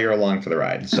not, well, you're along for the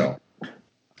ride. So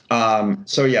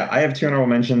yeah, I have 2 honorable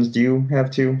mentions. Do you have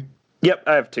 2? Yep,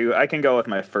 I have 2. I can go with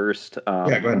my first.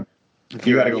 Yeah, go ahead.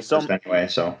 You got to go first anyway,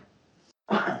 so.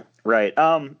 Right.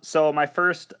 So my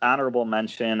first honorable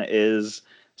mention is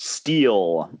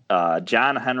Steel,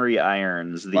 John Henry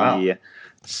Irons, the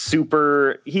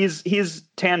he's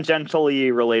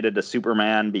tangentially related to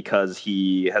Superman because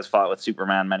he has fought with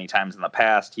Superman many times in the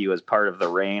past. He was part of the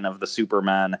reign of the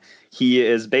Supermen. He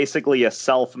is basically a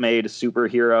self-made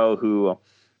superhero who,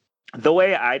 the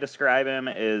way I describe him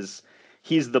is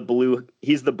he's the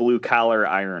blue collar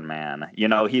Iron Man. You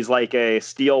know, he's like a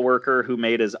steel worker who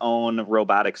made his own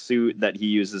robotic suit that he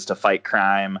uses to fight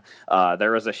crime.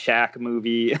 There was a Shaq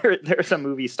movie. There's a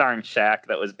movie starring Shaq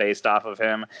that was based off of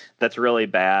him. That's really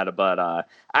bad. But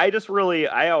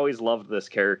I always loved this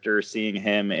character, seeing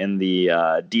him in the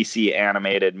DC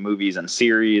animated movies and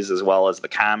series, as well as the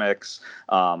comics.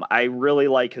 I really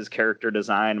like his character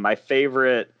design. My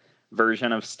favorite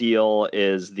version of Steel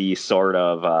is the sort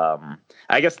of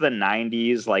I guess the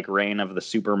 90s like Reign of the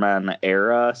Superman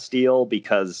era Steel,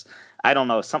 because I don't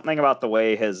know, something about the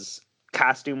way his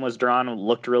costume was drawn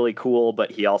looked really cool,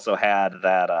 but he also had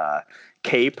that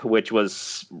cape, which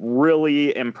was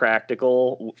really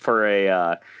impractical for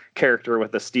a character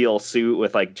with a steel suit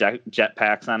with like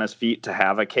jetpacks on his feet to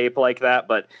have a cape like that,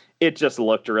 but it just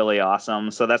looked really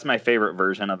awesome. So that's my favorite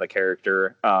version of the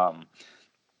character.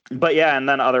 But yeah, and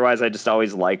then otherwise I just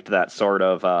always liked that sort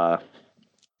of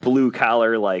blue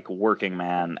collar, like working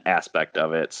man aspect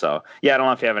of it. So yeah, I don't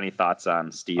know if you have any thoughts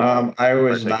on Steel. I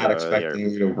was not expecting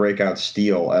you to break out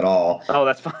Steel at all. Oh,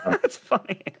 that's fun. That's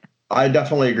funny. I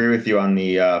definitely agree with you on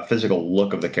the physical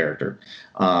look of the character.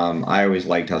 I always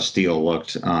liked how Steel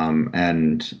looked,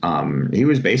 and he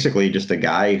was basically just a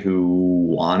guy who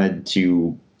wanted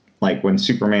to, like, when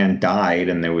Superman died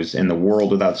and there was in the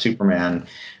world without Superman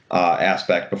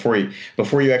aspect, before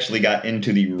you actually got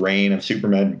into the reign of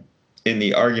Superman, in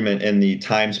the argument, in the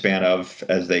time span of,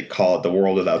 as they call it, the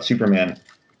world without Superman,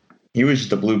 he was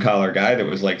just a blue collar guy that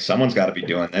was like, someone's got to be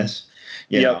doing this,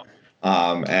 you know,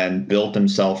 and built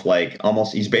himself like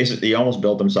he almost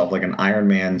built himself like an Iron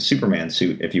Man, Superman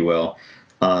suit, if you will,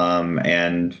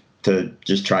 and to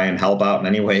just try and help out in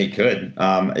any way he could.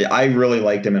 I really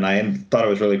liked him, and I thought it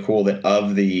was really cool that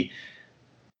of the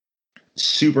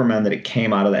Superman that it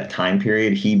came out of that time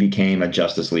period, he became a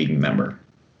Justice League member.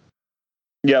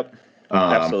 Yep.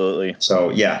 Absolutely. So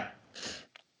yeah,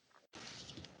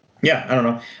 I don't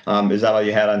know. Is that all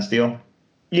you had on Steel?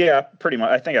 Yeah, pretty much.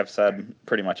 I think I've said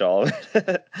pretty much all of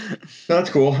it. That's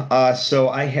cool. So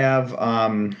I have.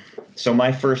 So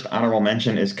my first honorable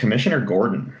mention is Commissioner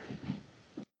Gordon.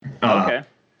 Okay.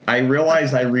 I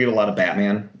realize I read a lot of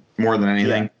Batman more than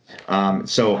anything. Yeah.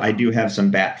 So I do have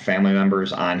some Bat family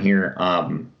members on here.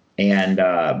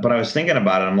 But I was thinking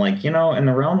about it. I'm like, in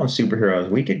the realm of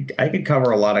superheroes, I could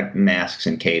cover a lot of masks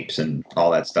and capes and all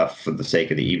that stuff for the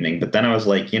sake of the evening. But then I was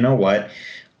like, you know what?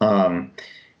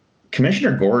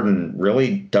 Commissioner Gordon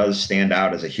really does stand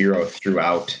out as a hero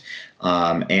throughout.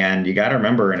 And you got to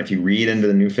remember, and if you read into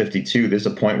the New 52, there's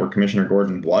a point where Commissioner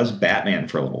Gordon was Batman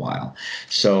for a little while.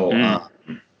 So,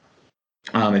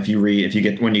 when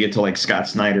you get to like Scott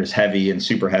Snyder's Heavy and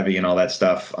Super Heavy and all that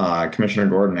stuff, Commissioner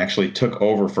Gordon actually took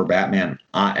over for Batman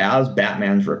as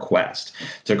Batman's request,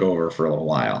 took over for a little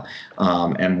while,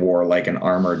 and wore like an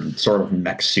armored sort of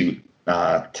mech suit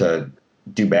to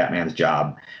do Batman's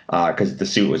job, because the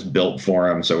suit was built for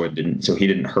him, so he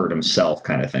didn't hurt himself,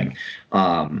 kind of thing.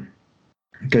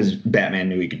 Because Batman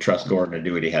knew he could trust Gordon to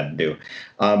do what he had to do.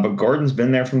 But Gordon's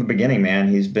been there from the beginning, man.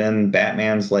 He's been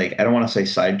Batman's, like, I don't want to say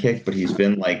sidekick, but he's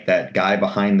been like that guy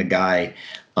behind the guy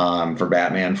for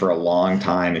Batman for a long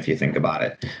time, if you think about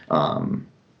it.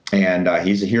 And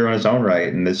he's a hero in his own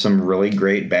right. And there's some really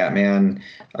great Batman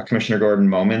Commissioner Gordon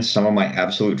moments. Some of my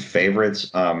absolute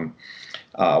favorites.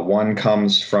 One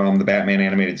comes from the Batman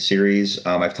animated series.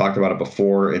 I've talked about it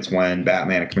before. It's when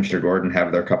Batman and Commissioner Gordon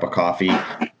have their cup of coffee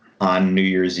on New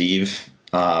Year's Eve.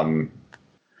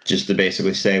 Just to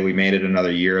basically say, we made it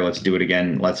another year. Let's do it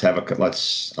again.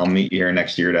 I'll meet you here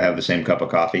next year to have the same cup of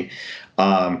coffee.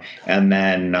 And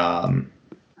then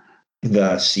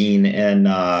the scene in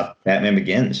Batman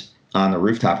Begins on the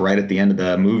rooftop right at the end of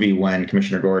the movie when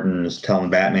Commissioner Gordon is telling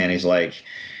Batman, he's like,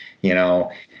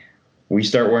 we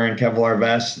start wearing Kevlar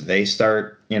vests. They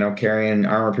start, carrying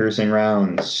armor-piercing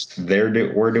rounds.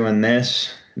 We're doing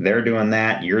this. They're doing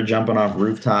that. You're jumping off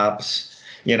rooftops.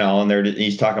 And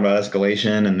he's talking about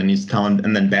escalation, and then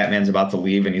and then Batman's about to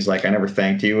leave, and he's like, I never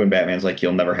thanked you, and Batman's like,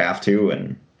 you'll never have to,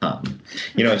 and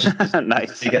it's just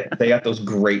nice. They got those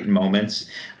great moments.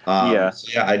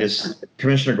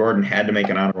 Commissioner Gordon had to make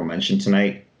an honorable mention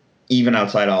tonight, even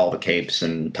outside of all the capes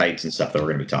and tights and stuff that we're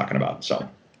going to be talking about. So.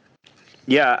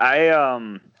 Yeah,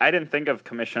 I didn't think of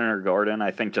Commissioner Gordon. I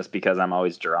think just because I'm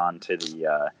always drawn to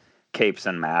the capes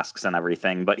and masks and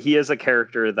everything, but he is a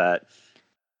character that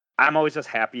I'm always just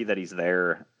happy that he's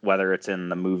there, whether it's in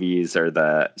the movies or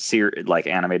the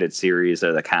animated series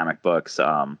or the comic books.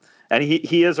 And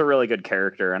he is a really good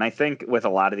character. And I think with a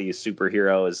lot of these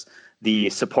superheroes,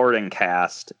 the supporting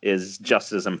cast is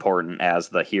just as important as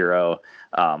the hero,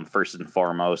 first and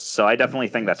foremost. So I definitely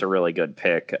think that's a really good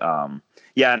pick.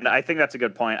 Yeah, and I think that's a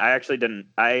good point. I actually didn't.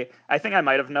 I think I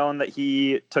might have known that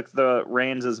he took the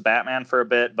reins as Batman for a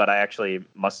bit, but I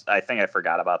think I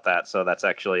forgot about that. So that's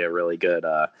actually a really good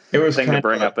thing to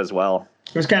bring up as well.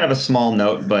 It was kind of a small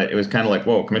note, but it was kind of like,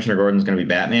 whoa, Commissioner Gordon's going to be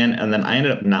Batman. And then I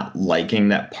ended up not liking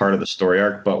that part of the story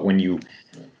arc. But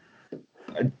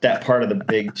that part of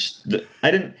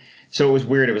I didn't. So it was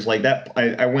weird. It was like that.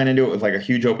 I went into it with like a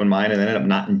huge open mind and ended up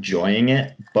not enjoying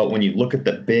it. But when you look at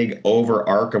the big over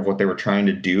arc of what they were trying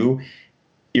to do,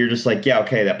 you're just like, yeah,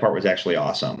 okay, that part was actually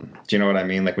awesome. Do you know what I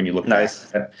mean? Like when you look nice.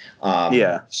 back at it.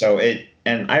 Yeah.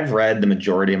 And I've read the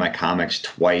majority of my comics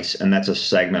twice, and that's a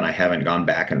segment I haven't gone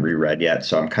back and reread yet.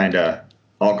 So I'm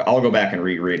I'll go back and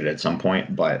reread it at some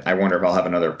point, but I wonder if I'll have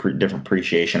another different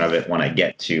appreciation of it when I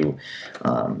get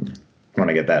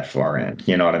that far in.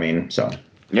 You know what I mean? So.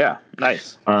 Yeah,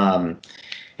 nice.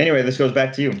 Anyway, this goes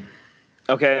back to you.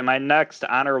 Okay, my next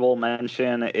honorable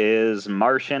mention is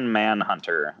Martian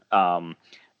Manhunter.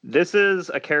 This is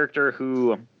a character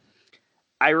who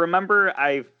I remember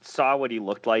I saw what he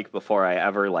looked like before I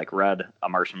ever read a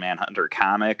Martian Manhunter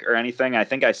comic or anything. I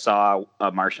think I saw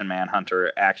a Martian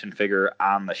Manhunter action figure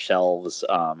on the shelves,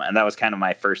 and that was kind of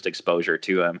my first exposure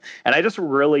to him. And I just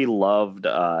really loved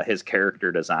his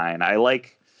character design.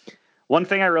 One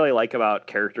thing I really like about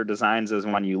character designs is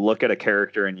when you look at a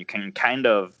character and you can kind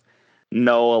of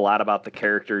know a lot about the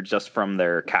character just from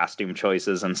their costume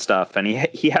choices and stuff. And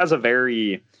he has a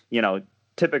very,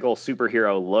 typical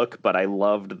superhero look, but I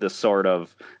loved the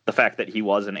fact that he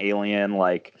was an alien,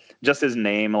 just his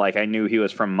name. I knew he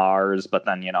was from Mars, but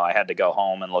then, I had to go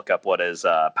home and look up what his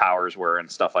powers were and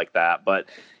stuff like that. But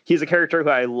he's a character who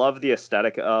I love the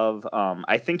aesthetic of.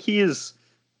 I think he's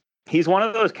one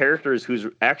of those characters who's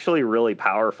actually really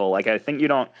powerful. I think you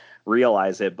don't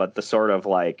realize it, but the sort of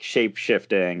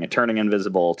shape-shifting, turning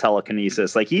invisible,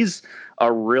 telekinesis, he's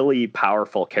a really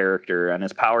powerful character, and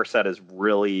his power set is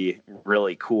really,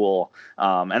 really cool.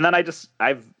 And then I've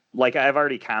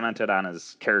already commented on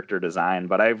his character design,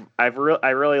 but I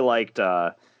really liked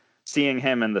seeing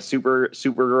him in the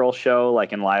Supergirl show,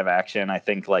 in live action. I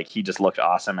think he just looked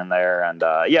awesome in there, and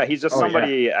he's just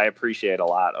somebody I appreciate a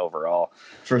lot overall.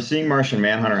 For seeing Martian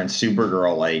Manhunter and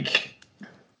Supergirl,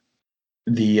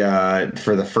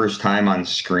 for the first time on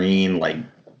screen,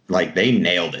 they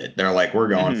nailed it. They're we're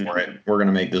going for it. We're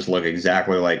gonna make this look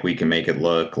exactly like we can make it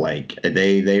look.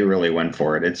 They really went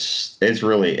for it.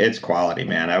 It's quality,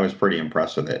 man. I was pretty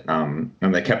impressed with it. And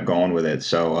they kept going with it.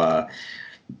 So.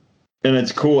 And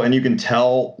it's cool, and you can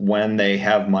tell when they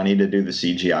have money to do the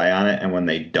CGI on it and when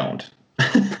they don't.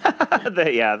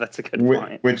 Yeah, that's a good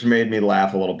point. Which made me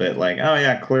laugh a little bit. Oh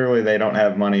yeah, clearly they don't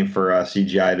have money for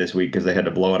CGI this week because they had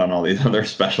to blow it on all these other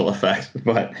special effects.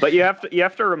 But you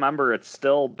have to remember, it's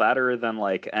still better than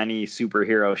any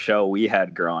superhero show we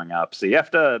had growing up. So you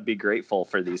have to be grateful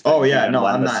for these things. Oh yeah, no,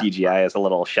 I'm not. CGI is a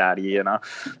little shoddy,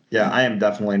 Yeah, I am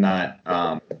definitely not.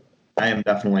 I am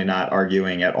definitely not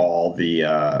arguing at all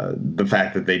the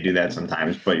fact that they do that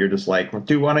sometimes, but you're just well,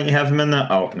 dude, why don't you have him in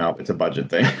the? Oh no, it's a budget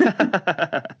thing.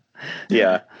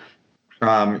 Yeah.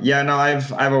 No,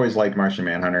 I've always liked Martian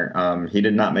Manhunter. He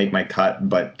did not make my cut,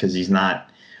 but because he's not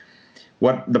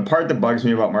what the part that bugs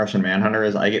me about Martian Manhunter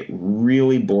is I get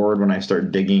really bored when I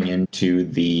start digging into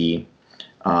the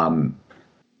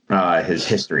his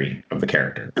history of the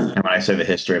character. And when I say the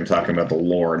history, I'm talking about the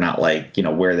lore, not like,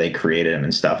 where they created him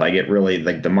and stuff. I get really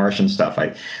like the Martian stuff.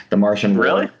 The Martian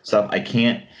Really? lore stuff. I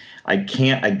can't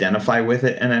identify with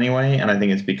it in any way, and I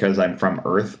think it's because I'm from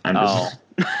Earth. I'm just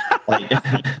like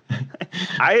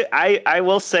I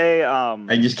will say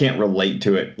I just can't relate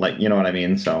to it. Like, you know what I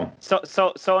mean? So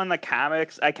in the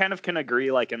comics, I kind of can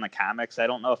agree. Like in the comics, I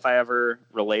don't know if I ever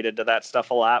related to that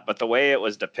stuff a lot, but the way it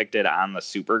was depicted on the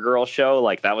Supergirl show,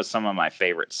 like that was some of my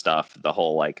favorite stuff. The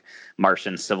whole like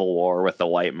Martian Civil War with the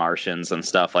white Martians and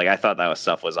stuff. Like I thought that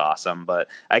stuff was awesome, but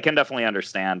I can definitely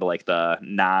understand like the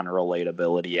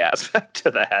non-relatability aspect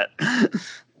to that.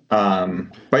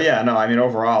 But yeah, no, I mean,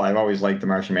 overall, I've always liked the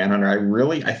Martian Manhunter.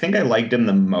 I think I liked him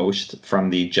the most from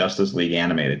the Justice League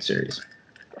animated series.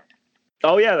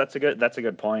 Oh yeah, that's a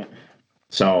good point.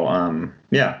 So,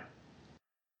 yeah.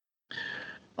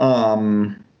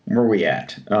 Where are we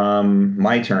at?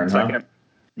 My turn, Second, huh?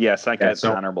 Yes, I got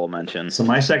so, honorable mentions. So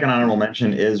my second honorable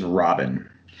mention is Robin.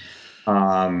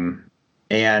 And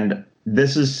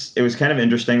it was kind of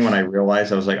interesting when I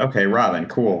realized, I was like, okay, Robin,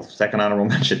 cool. Second honorable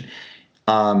mention.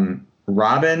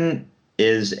 Robin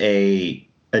is a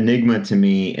enigma to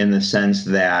me in the sense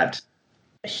that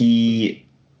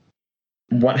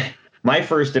my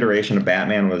first iteration of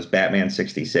Batman was Batman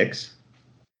 66.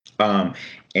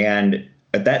 And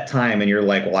at that time, and you're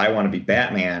like, well, I want to be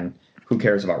Batman. Who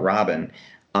cares about Robin?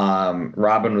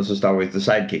 Robin was just always the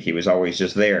sidekick. He was always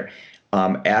just there.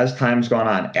 As time's gone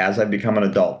on, as I've become an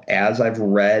adult, as I've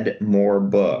read more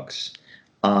books,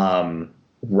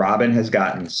 Robin has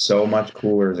gotten so much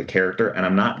cooler as a character, and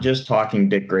I'm not just talking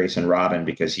Dick Grayson Robin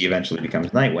because he eventually becomes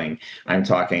Nightwing. I'm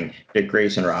talking Dick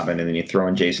Grayson Robin, and then you throw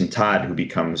in Jason Todd, who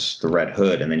becomes the Red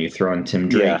Hood, and then you throw in Tim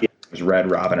Drake, who's Red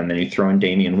Robin, and then you throw in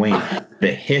Damian Wayne.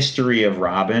 The history of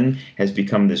Robin has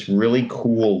become this really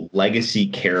cool legacy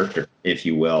character, if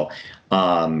you will.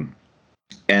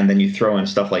 And then you throw in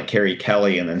stuff like Carrie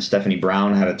Kelly, and then Stephanie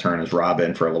Brown had a turn as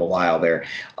Robin for a little while there.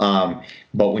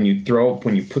 But when you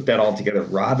put that all together,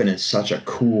 Robin is such a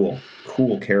cool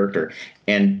character.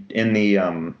 And in the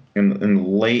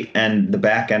late end, the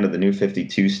back end of the New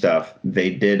 52 stuff, they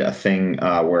did a thing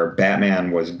where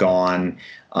Batman was gone.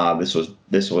 This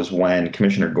was when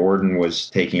Commissioner Gordon was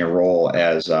taking a role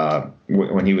as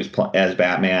when he was as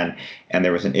Batman, and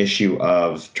there was an issue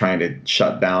of trying to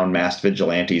shut down masked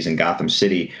vigilantes in Gotham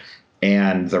City,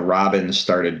 and the Robins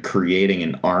started creating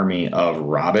an army of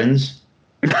Robins.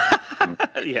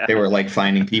 Yeah. They were like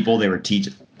finding people. They were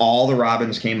teaching. All the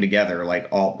Robins came together,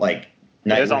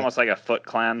 it was almost like a Foot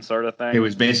Clan sort of thing. It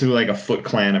was basically like a Foot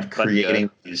Clan of creating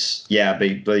these. Yeah,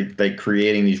 they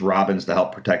creating these Robins to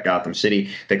help protect Gotham City.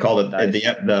 They called it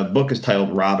the book is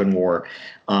titled Robin War,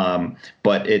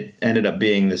 but it ended up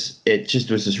being this. It just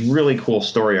was this really cool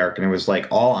story arc, and it was like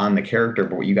all on the character,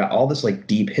 but you got all this like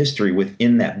deep history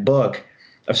within that book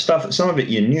of stuff. Some of it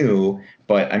you knew,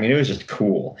 but I mean, it was just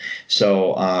cool.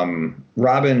 So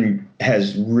Robin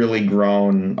has really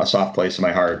grown a soft place in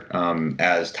my heart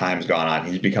as time's gone on.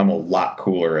 He's become a lot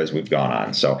cooler as we've gone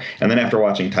on. So, and then after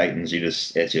watching Titans,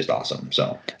 it's just awesome.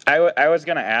 So I was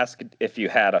going to ask if you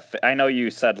had I know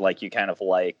you said like you kind of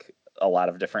like a lot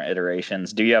of different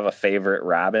iterations. Do you have a favorite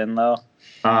Robin though?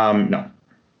 No.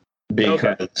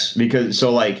 Because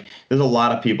so like there's a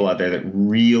lot of people out there that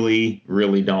really,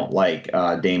 really don't like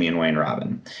Damian Wayne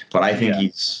Robin. But I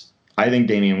think I think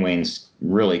Damian Wayne's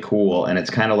really cool, and it's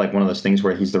kind of like one of those things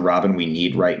where he's the Robin we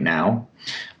need right now.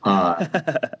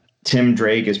 Tim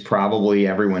Drake is probably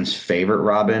everyone's favorite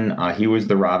Robin. He was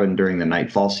the Robin during the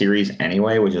Nightfall series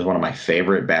anyway, which is one of my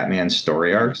favorite Batman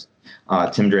story arcs.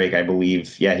 Tim Drake, I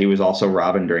believe, he was also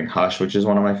Robin during Hush, which is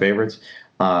one of my favorites.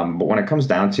 But when it comes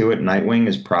down to it, Nightwing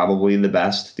is probably the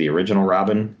best, the original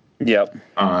Robin. Yep.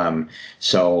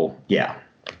 So yeah,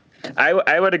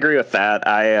 I would agree with that.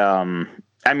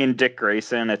 I mean, Dick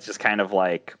Grayson, it's just kind of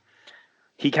like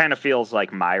he kind of feels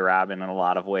like my Robin in a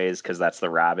lot of ways because that's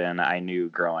the Robin I knew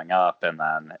growing up, and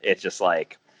then it's just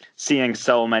like seeing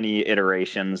so many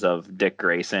iterations of Dick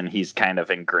Grayson, he's kind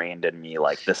of ingrained in me.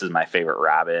 Like, this is my favorite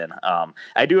Robin.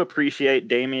 I do appreciate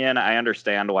Damian. I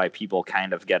understand why people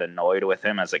kind of get annoyed with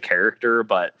him as a character,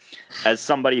 but as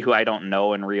somebody who I don't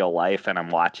know in real life and I'm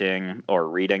watching or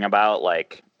reading about,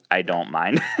 like, I don't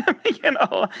mind him, you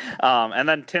know? And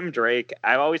then Tim Drake,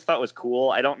 I always thought was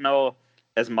cool. I don't know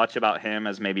as much about him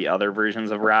as maybe other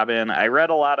versions of Robin. I read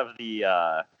a lot of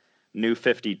the New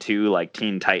 52, like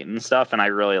Teen Titans stuff, and I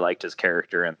really liked his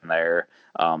character in there.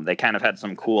 They kind of had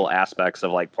some cool aspects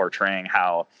of like portraying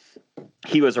how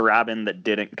he was a Robin that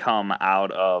didn't come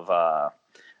out of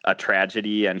a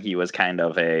tragedy, and he was kind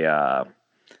of a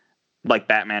like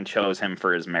Batman chose him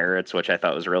for his merits, which I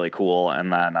thought was really cool.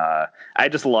 And then I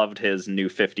just loved his New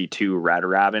 52 Red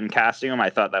Robin costume. I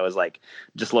thought that was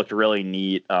just looked really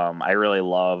neat. I really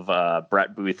love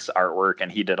Brett Booth's artwork,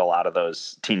 and he did a lot of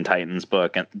those Teen Titans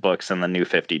books in the New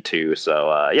 52.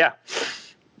 So yeah.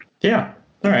 Yeah.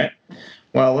 All right.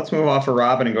 Well, let's move off of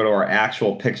Robin and go to our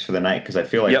actual picks for the night, because I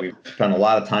feel like we've spent a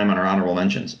lot of time on our honorable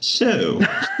mentions. So,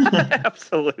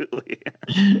 absolutely.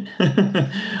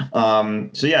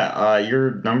 So yeah,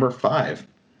 you're number 5.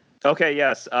 Okay.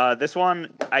 Yes. This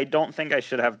one, I don't think I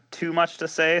should have too much to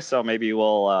say, so maybe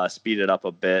we'll speed it up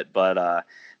a bit. But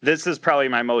this is probably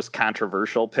my most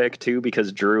controversial pick too,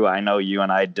 because Drew, I know you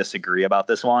and I disagree about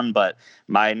this one, but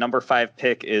my number 5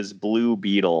 pick is Blue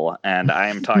Beetle, and I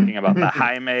am talking about the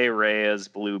Jaime Reyes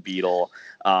Blue Beetle,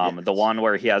 the one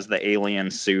where he has the alien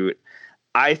suit.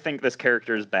 I think this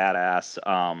character is badass.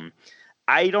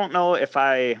 I don't know if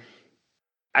I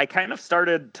kind of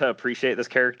started to appreciate this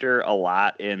character a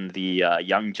lot in the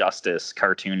Young Justice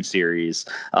cartoon series,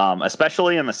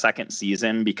 especially in the second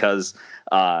season, because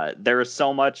there is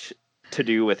so much to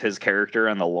do with his character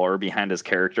and the lore behind his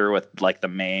character with the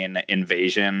main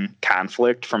invasion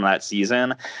conflict from that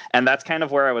season. And that's kind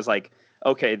of where I was like,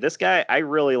 okay, this guy, I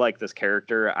really like this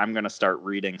character. I'm going to start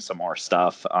reading some more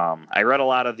stuff. I read a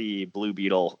lot of the Blue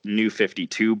Beetle New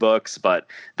 52 books, but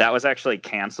that was actually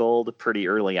canceled pretty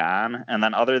early on. And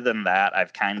then other than that,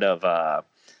 I've kind of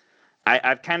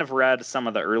read some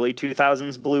of the early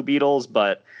 2000s Blue Beetles,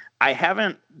 but I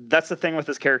haven't, that's the thing with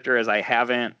this character, is I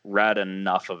haven't read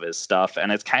enough of his stuff.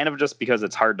 And it's kind of just because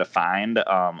it's hard to find,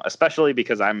 especially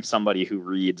because I'm somebody who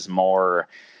reads more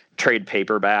trade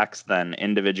paperbacks than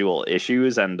individual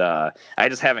issues, and I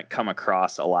just haven't come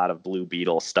across a lot of Blue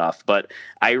Beetle stuff. But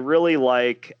I've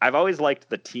always liked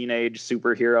the teenage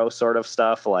superhero sort of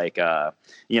stuff,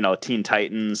 Teen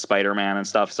Titans, Spider-Man and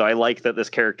stuff. So I like that this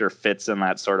character fits in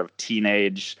that sort of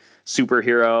teenage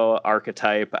superhero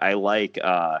archetype. I like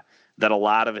that a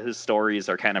lot of his stories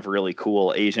are kind of really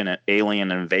cool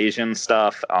alien invasion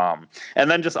stuff,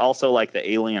 and then just also the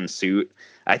alien suit.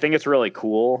 I think it's really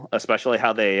cool, especially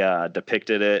how they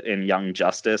depicted it in Young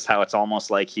Justice, how it's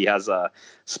almost like he has a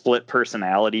split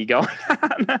personality going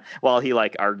on while he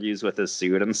argues with his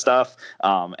suit and stuff.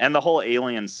 And the whole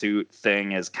alien suit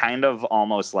thing is kind of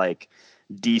almost like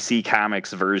DC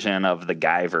Comics version of the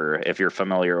Guyver, if you're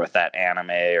familiar with that anime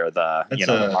or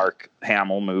the Mark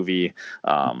Hamill movie.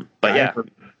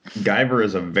 Guyver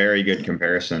is a very good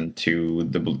comparison to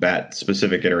that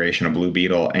specific iteration of Blue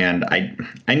Beetle, and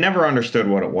I never understood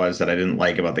what it was that I didn't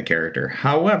like about the character.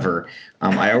 However,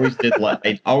 I always did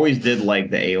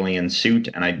like the alien suit,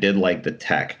 and I did like the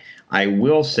tech. I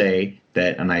will say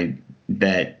that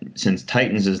since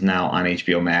Titans is now on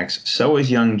HBO Max, so is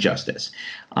Young Justice.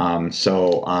 And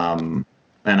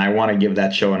I want to give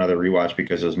that show another rewatch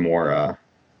because there's more.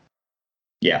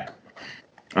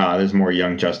 There's more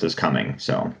Young Justice coming.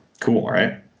 So cool,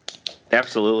 right?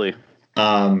 Absolutely.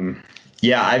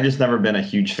 I've just never been a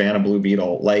huge fan of Blue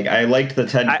Beetle. I liked the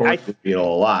Ted Kord Blue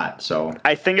Beetle a lot. So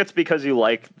I think it's because you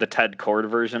like the Ted Kord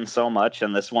version so much,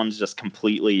 and this one's just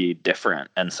completely different.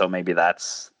 And so maybe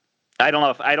that's. I don't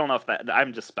know if that.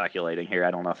 I'm just speculating here.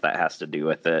 I don't know if that has to do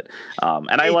with it.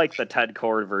 And I like the Ted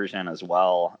Kord version as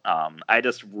well. I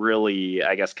just really,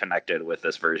 connected with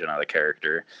this version of the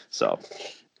character. So.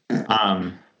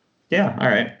 Yeah. All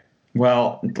right.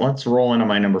 Well, let's roll into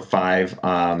my number 5,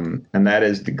 and that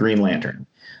is the Green Lantern.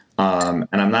 And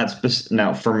I'm not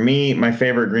now, for me, my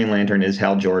favorite Green Lantern is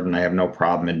Hal Jordan. I have no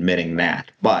problem admitting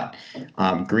that. But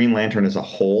Green Lantern as a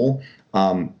whole,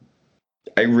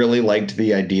 I really liked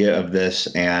the idea of this,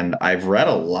 and I've read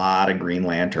a lot of Green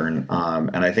Lantern,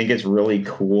 and I think it's really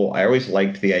cool. I always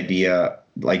liked the idea,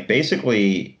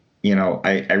 basically,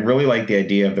 I really like the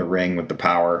idea of the ring with the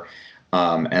power.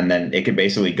 And then it could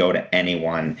basically go to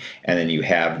anyone. And then you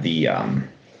have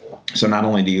so not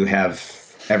only do you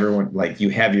have everyone, you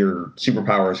have your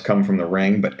superpowers come from the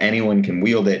ring, but anyone can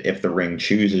wield it if the ring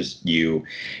chooses you.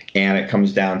 And it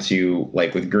comes down to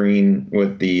with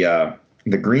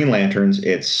the Green Lanterns,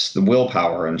 it's the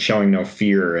willpower and showing no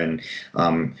fear and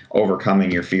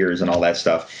overcoming your fears and all that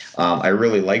stuff. I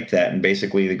really liked that. And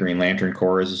basically the Green Lantern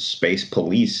Corps is a space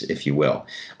police, if you will,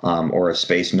 or a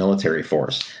space military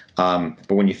force.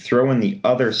 But when you throw in the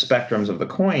other spectrums of the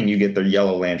coin, you get the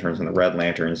Yellow Lanterns and the Red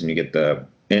Lanterns, and you get the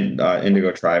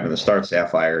Indigo Tribe and the Star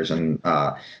Sapphires and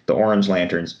the Orange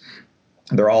Lanterns.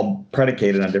 They're all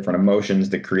predicated on different emotions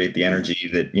that create the energy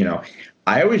that,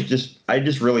 I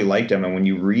just really liked them. And when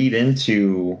you read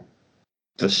into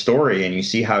the story, and you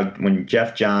see how when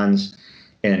Jeff Johns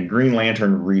in Green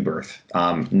Lantern Rebirth,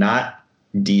 not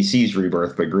DC's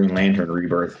Rebirth, but Green Lantern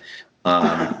Rebirth,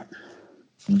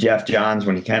 Jeff Johns,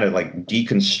 when he kind of like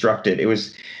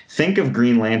deconstructed, think of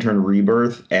Green Lantern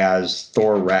Rebirth as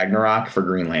Thor Ragnarok for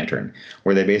Green Lantern,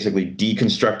 where they basically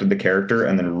deconstructed the character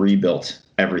and then rebuilt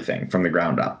everything from the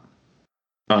ground up.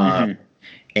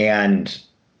 And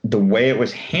the way it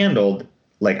was handled,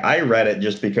 like I read it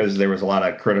just because there was a lot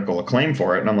of critical acclaim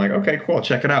for it. And I'm like, okay, cool,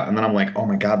 check it out. And then I'm like, oh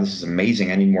my God, this is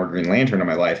amazing. I need more Green Lantern in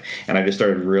my life. And I just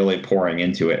started really pouring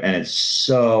into it. And it's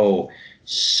so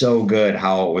good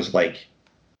how it was like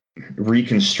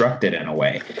reconstructed in a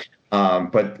way.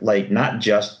 But like not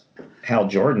just Hal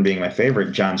Jordan being my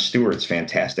favorite, Jon Stewart's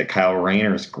fantastic. Kyle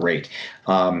Rayner's great.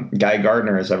 Guy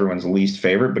Gardner is everyone's least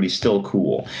favorite, but he's still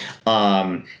cool.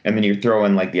 And then you throw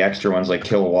in like the extra ones like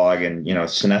Kilowog and,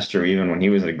 Sinestro, even when he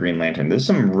was a Green Lantern. There's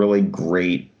some really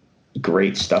great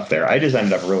stuff there. I just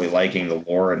ended up really liking the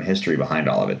lore and history behind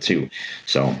all of it too.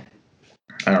 So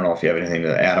I don't know if you have anything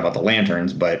to add about the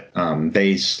Lanterns, but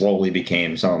they slowly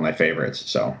became some of my favorites.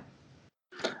 So.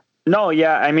 No,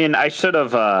 yeah, I mean, I should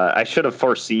have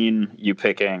foreseen you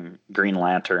picking Green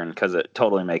Lantern because it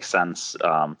totally makes sense.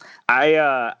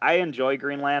 I enjoy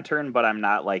Green Lantern, but I'm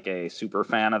not like a super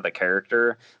fan of the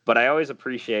character. But I always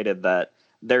appreciated that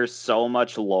there's so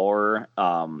much lore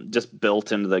just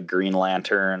built into the Green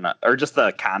Lantern, or just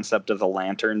the concept of the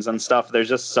lanterns and stuff. There's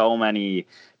just so many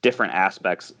different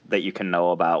aspects that you can know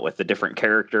about with the different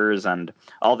characters and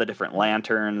all the different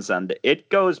lanterns, and it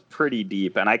goes pretty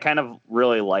deep. And I kind of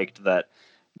really liked that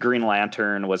Green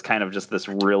Lantern was kind of just this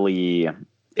really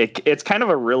it's kind of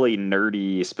a really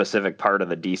nerdy specific part of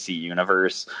the DC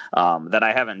universe that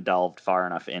I haven't delved far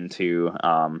enough into.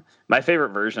 My favorite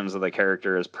versions of the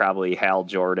character is probably Hal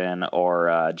Jordan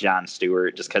or Jon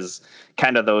Stewart, just because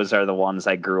kind of those are the ones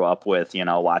I grew up with,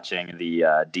 watching the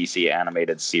DC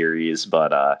animated series.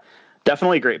 But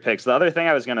definitely great picks. The other thing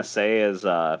I was going to say is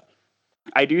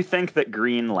I do think that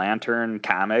Green Lantern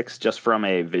comics, just from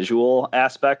a visual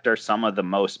aspect, are some of the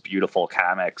most beautiful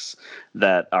comics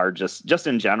that are just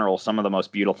in general, some of the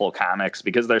most beautiful comics,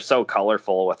 because they're so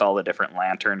colorful with all the different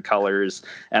lantern colors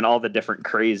and all the different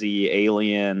crazy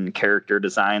alien character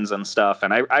designs and stuff.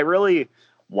 And I really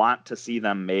want to see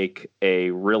them make a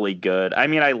really good, I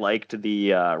mean, I liked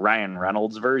the Ryan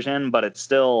Reynolds version, but it's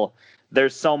still,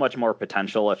 there's so much more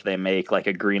potential if they make like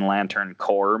a Green Lantern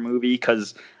Corps movie,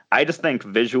 because I just think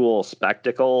visual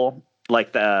spectacle,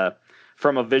 like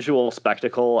from a visual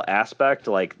spectacle aspect,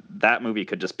 like that movie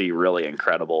could just be really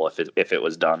incredible if it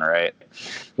was done right.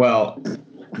 Well,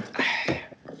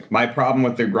 my problem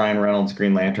with the Ryan Reynolds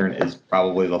Green Lantern is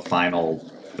probably the final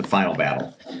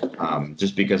battle,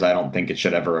 just because I don't think it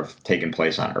should ever have taken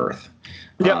place on Earth.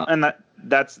 Yeah, and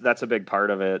that's a big part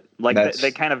of it. Like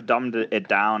they kind of dumbed it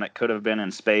down. It could have been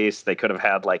in space. They could have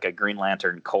had like a Green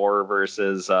Lantern Corps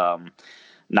versus.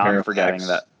 Now I'm forgetting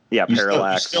that. Yeah,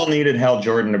 Parallax. You still needed Hal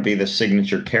Jordan to be the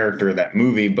signature character of that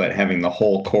movie, but having the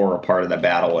whole Corps a part of that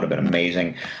battle would have been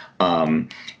amazing. But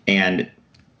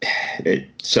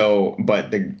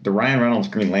the Ryan Reynolds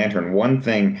Green Lantern, one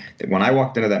thing that when I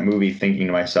walked into that movie thinking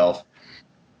to myself,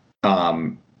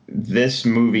 this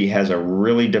movie has a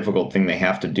really difficult thing they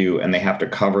have to do, and they have to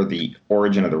cover the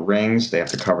origin of the rings. They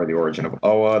have to cover the origin of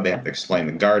Oa. They have to explain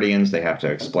the Guardians. They have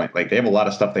to explain, like, they have a lot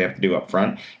of stuff they have to do up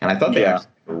front. And I thought they actually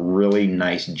did a really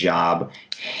nice job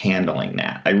handling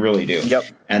that. I really do. Yep.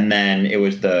 And then it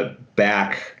was the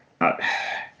back,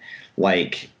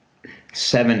 like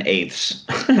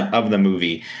 7/8 of the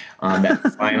movie.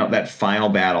 That final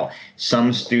battle.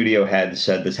 Some studio head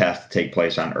said this has to take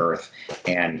place on Earth,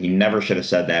 and he never should have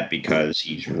said that because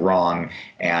he's wrong,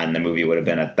 and the movie would have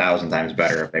been 1,000 times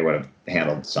better if they would have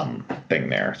handled something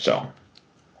there. So,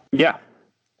 yeah,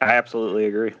 I absolutely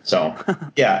agree. So,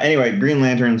 yeah. Anyway, Green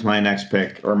Lantern's my next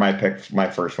pick, or my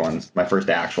first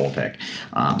actual pick.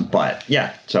 But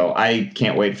yeah, so I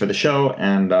can't wait for the show,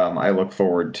 and I look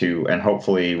forward to, and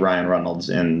hopefully Ryan Reynolds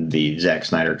in the Zack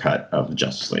Snyder cut of the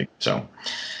Justice League. So,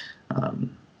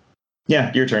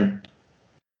 yeah, your turn.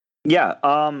 Yeah.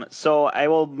 So I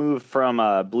will move from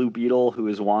Blue Beetle, who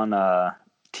is one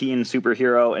teen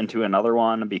superhero, into another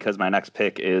one because my next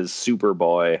pick is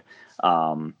Superboy.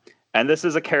 And this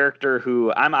is a character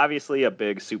who I'm obviously a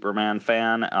big Superman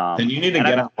fan. And you need to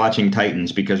get out watching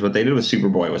Titans, because what they did with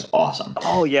Superboy was awesome.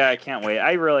 Oh, yeah, I can't wait.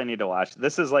 I really need to watch.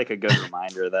 This is like a good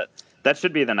reminder that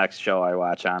should be the next show I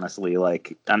watch, honestly.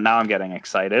 Like, and now I'm getting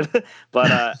excited.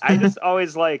 But I just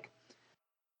always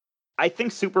I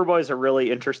think Superboy is a really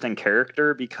interesting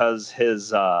character because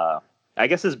his I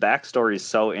guess his backstory is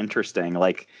so interesting.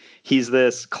 Like, he's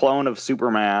this clone of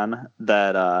Superman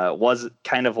that was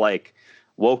kind of like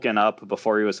woken up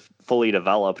before he was fully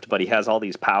developed, but he has all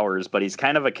these powers, but he's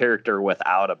kind of a character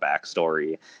without a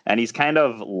backstory, and he's kind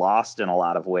of lost in a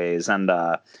lot of ways. And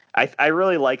I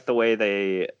really like the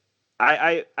way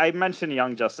I mention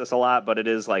Young Justice a lot, but it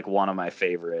is like one of my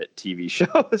favorite TV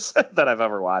shows that I've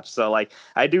ever watched. So like,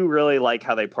 I do really like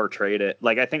how they portrayed it.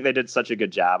 Like, I think they did such a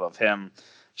good job of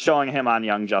showing him on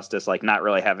Young Justice, like not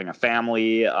really having a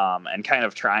family, and kind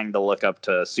of trying to look up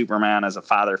to Superman as a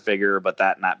father figure, but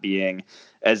that not being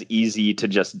as easy to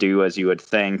just do as you would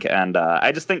think. And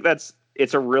I just think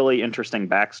it's a really interesting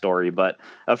backstory. But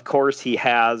of course, he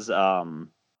has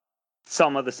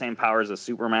some of the same powers as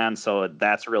Superman, so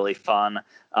that's really fun.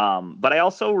 But I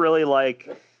also really like,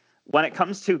 when it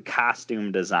comes to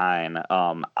costume design,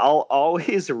 I'll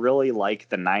always really like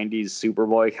the 90s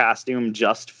Superboy costume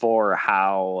just for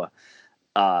how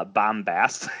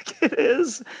bombastic it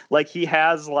is. Like, he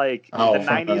has like the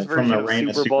 90s version of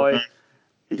Superboy.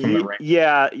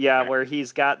 Yeah, where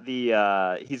he's got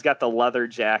the leather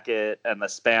jacket and the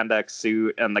spandex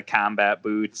suit and the combat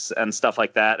boots and stuff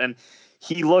like that. And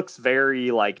he looks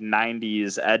very like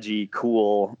 90s edgy,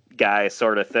 cool guy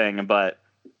sort of thing. But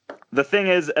the thing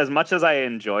is, as much as I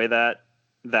enjoy that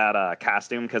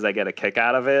costume because I get a kick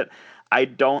out of it, I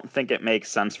don't think it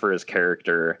makes sense for his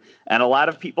character. And a lot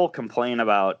of people complain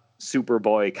about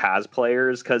Superboy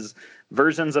cosplayers because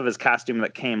versions of his costume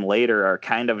that came later are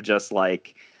kind of just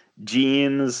like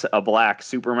jeans, a black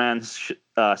Superman shirt,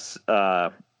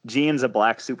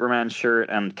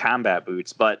 and combat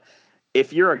boots. But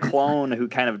if you're a clone who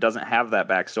kind of doesn't have that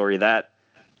backstory, that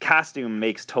costume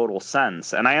makes total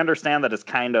sense. And I understand that it's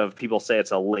kind of, people say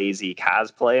it's a lazy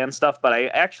cosplay and stuff, but I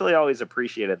actually always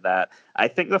appreciated that. I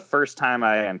think the first time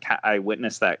I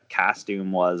witnessed that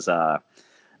costume was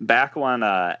back when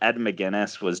Ed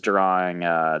McGuinness was drawing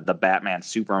the Batman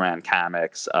Superman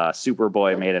comics.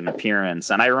 Superboy made an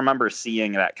appearance, and I remember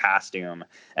seeing that costume,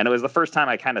 and it was the first time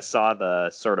I kind of saw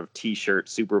the sort of t-shirt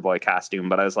Superboy costume,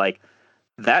 but I was like,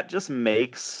 that just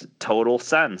makes total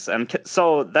sense. And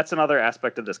so that's another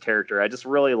aspect of this character. I just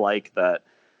really like that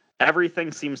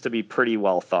everything seems to be pretty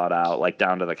well thought out, like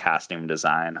down to the costume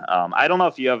design. I don't know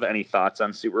if you have any thoughts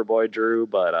on Superboy, Drew,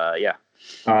 but yeah.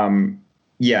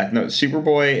 Yeah, no,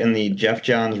 Superboy and the Jeff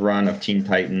Johns run of Teen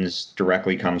Titans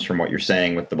directly comes from what you're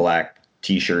saying with the black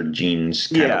t-shirt, jeans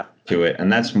kind of to it.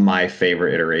 And that's my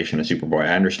favorite iteration of Superboy.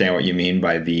 I understand what you mean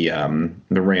by the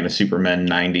Reign of Superman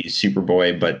 90s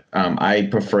Superboy, but I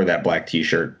prefer that black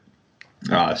t-shirt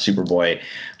Superboy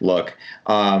look.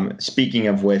 Speaking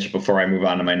of which, before I move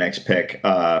on to my next pick,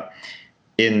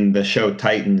 in the show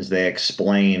Titans, they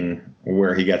explain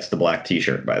where he gets the black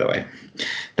t-shirt, by the way.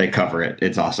 They cover it.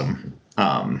 It's awesome.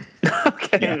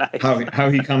 Okay, yeah, nice. How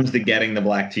he comes to getting the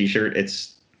black t-shirt,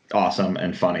 it's awesome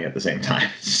and funny at the same time.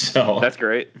 So that's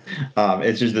great.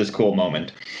 It's just this cool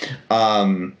moment.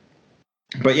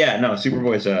 But yeah, no,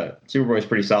 Superboy's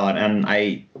pretty solid, and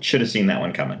I should have seen that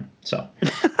one coming. So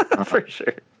for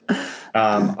sure.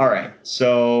 All right,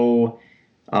 so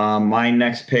my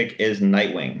next pick is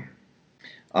Nightwing.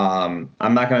 I'm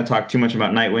not going to talk too much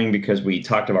about Nightwing because we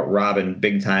talked about Robin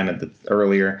big time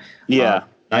earlier. Yeah.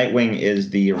 Nightwing is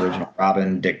the original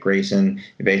Robin, Dick Grayson.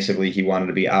 Basically, he wanted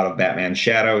to be out of Batman's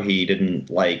shadow. He didn't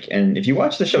like, and if you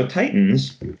watch the show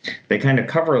Titans, they kind of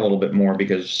cover a little bit more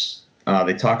because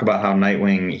they talk about how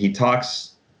Nightwing, he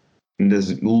talks,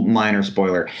 this minor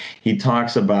spoiler, he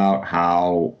talks about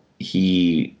how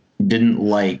he didn't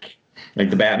like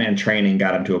the Batman training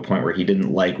got him to a point where he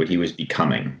didn't like what he was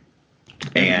becoming.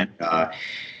 And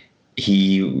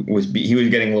he was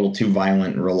getting a little too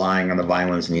violent and relying on the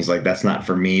violence, and he's like, that's not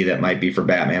for me. That might be for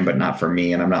Batman, but not for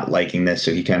me, and I'm not liking this.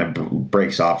 So he kind of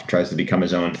breaks off and tries to become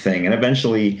his own thing, and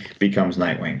eventually becomes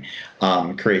Nightwing,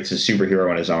 creates a superhero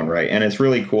in his own right. And it's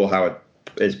really cool how it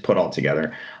is put all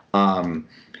together. Nightwing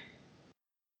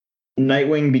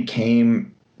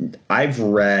became, I've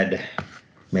read,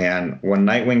 man, when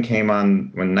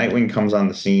Nightwing comes on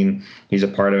the scene, he's a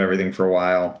part of everything for a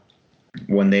while.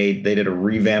 When they did a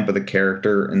revamp of the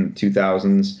character in the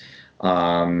 2000s,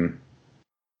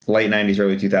 late 90s,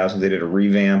 early 2000s, they did a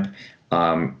revamp.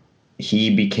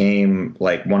 He became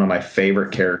like one of my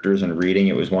favorite characters in reading.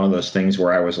 It was one of those things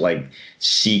where I was like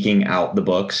seeking out the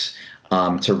books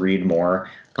to read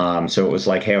more. So it was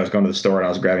like, hey, I was going to the store and I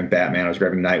was grabbing Batman, I was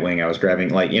grabbing Nightwing, I was grabbing,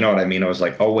 like, you know what I mean? I was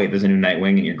like, oh wait, there's a new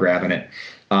Nightwing, and you're grabbing it.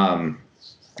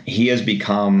 He has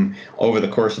become, over the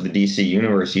course of the DC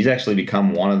universe, he's actually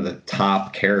become one of the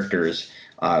top characters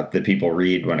that people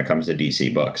read when it comes to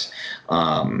DC books.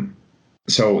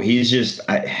 So he's just,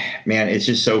 man, it's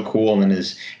just so cool. And then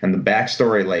and the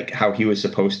backstory, like how he was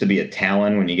supposed to be a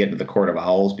Talon when you get to the Court of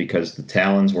Owls, because the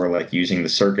Talons were like using the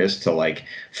circus to like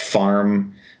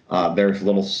farm their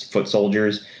little foot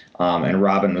soldiers.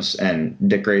 And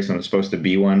Dick Grayson was supposed to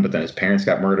be one, but then his parents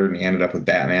got murdered and he ended up with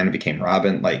Batman and became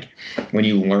Robin. Like when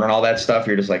you learn all that stuff,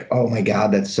 you're just like, oh my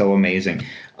God, that's so amazing.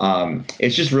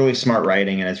 It's just really smart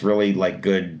writing, and it's really like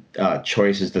good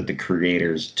choices that the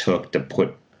creators took to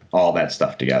put all that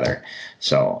stuff together.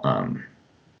 So,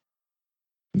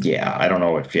 yeah, I don't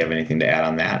know if you have anything to add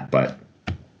on that, but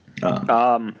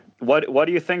what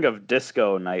do you think of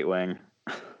Disco Nightwing?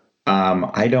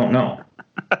 I don't know.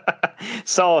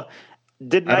 So,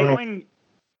 did Nightwing?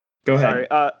 Go ahead.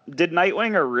 Sorry, did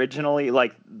Nightwing originally,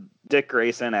 like Dick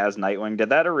Grayson as Nightwing, did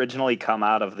that originally come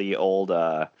out of the old,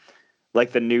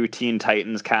 like the new Teen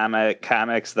Titans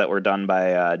comics that were done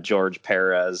by George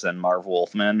Perez and Marv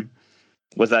Wolfman?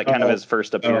 Was that kind of his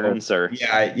first appearance, or?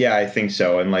 Yeah, I think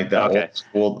so. And like the old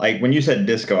school, like when you said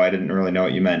disco, I didn't really know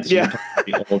what you meant. So yeah.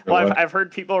 Well, I've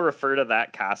heard people refer to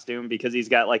that costume because he's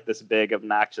got like this big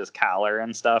obnoxious collar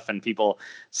and stuff, and people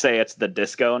say it's the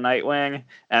Disco Nightwing.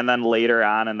 And then later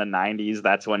on in the 90s,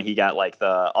 that's when he got like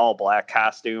the all black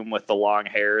costume with the long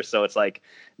hair. So it's like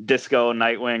Disco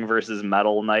Nightwing versus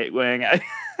Metal Nightwing.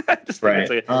 I just think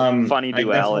it's a funny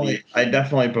duality. I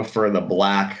definitely prefer the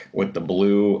black with the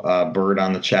blue bird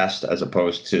on the chest as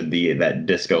opposed to that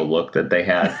disco look that they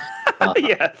had.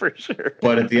 Yeah, for sure.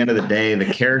 But at the end of the day,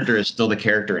 the character is still the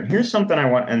character. And here's something I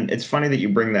want, and it's funny that you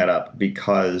bring that up,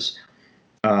 because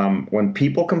when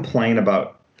people complain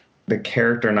about the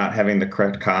character not having the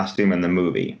correct costume in the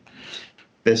movie,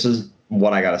 this is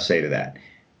what I got to say to that.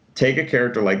 Take a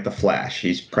character like the Flash.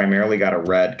 He's primarily got a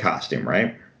red costume,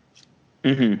 right?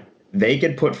 Mm-hmm. They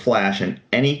could put Flash in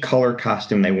any color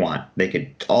costume they want. They could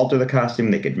alter the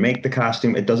costume. They could make the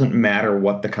costume. It doesn't matter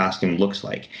what the costume looks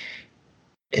like.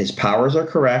 His powers are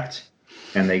correct,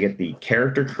 and they get the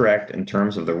character correct in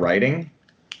terms of the writing.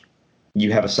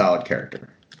 You have a solid character.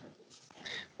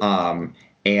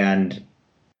 And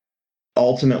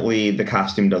ultimately, the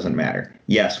costume doesn't matter.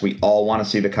 Yes, we all want to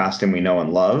see the costume we know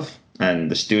and love,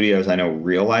 and the studios, I know,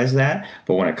 realize that.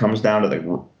 But when it comes down to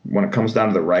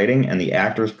the writing and the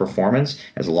actor's performance,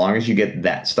 as long as you get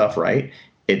that stuff right,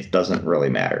 it doesn't really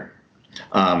matter.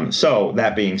 So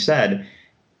that being said,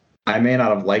 I may not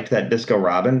have liked that Disco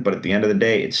Robin, but at the end of the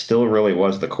day, it still really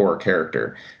was the core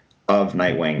character of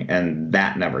Nightwing, and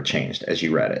that never changed as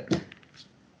you read it.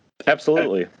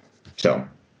 Absolutely. So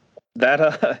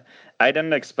that I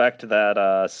didn't expect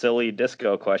that silly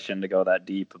disco question to go that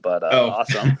deep, but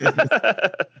awesome.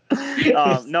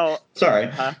 No,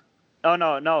 sorry. Oh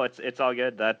no, it's all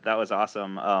good. That was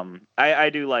awesome. I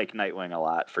do like Nightwing a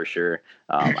lot for sure.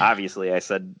 Obviously, I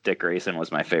said Dick Grayson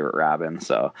was my favorite Robin,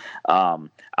 so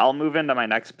I'll move into my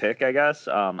next pick, I guess.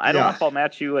 I don't know if I'll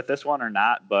match you with this one or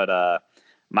not, but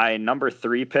my number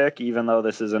 3 pick, even though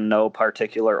this is in no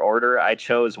particular order, I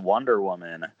chose Wonder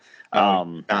Woman.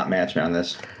 Not match me on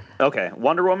this. Okay,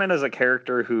 Wonder Woman is a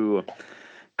character who,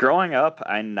 growing up,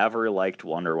 I never liked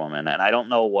Wonder Woman, and I don't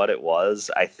know what it was.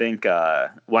 I think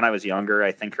when I was younger,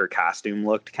 I think her costume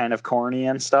looked kind of corny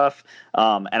and stuff,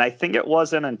 and I think it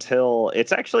wasn't until,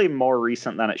 it's actually more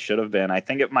recent than it should have been. I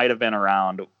think it might have been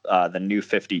around the New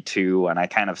 52, and I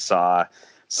kind of saw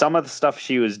some of the stuff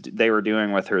they were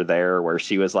doing with her there, where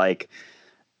she was like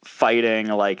fighting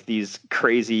like these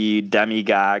crazy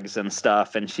demigods and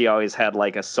stuff, and she always had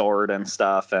like a sword and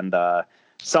stuff, and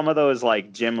some of those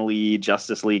like Jim Lee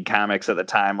Justice League comics at the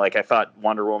time, like I thought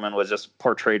Wonder Woman was just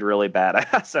portrayed really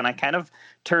badass, and I kind of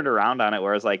turned around on it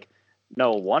where I was like,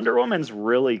 no, Wonder Woman's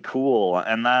really cool.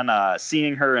 And then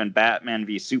seeing her in Batman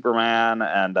v Superman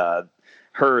and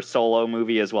her solo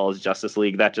movie as well as Justice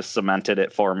League, that just cemented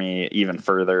it for me even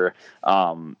further.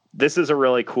 This is a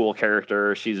really cool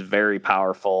character. She's very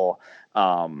powerful.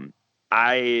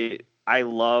 I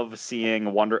love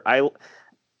seeing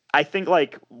I think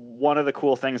like one of the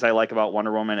cool things I like about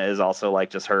Wonder Woman is also like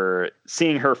just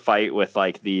seeing her fight with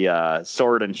like the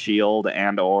sword and shield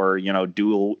and or, you know,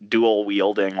 dual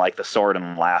wielding like the sword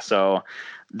and lasso.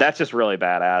 That's just really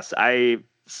badass.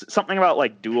 Something about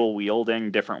like dual wielding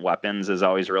different weapons is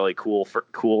always really cool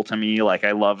to me. Like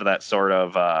I love that sort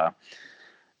of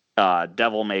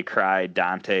Devil May Cry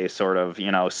Dante sort of, you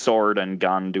know, sword and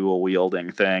gun dual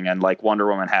wielding thing, and like Wonder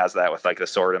Woman has that with like the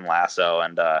sword and lasso.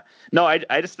 And no,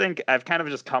 I just think I've kind of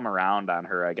just come around on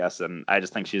her, I guess, and I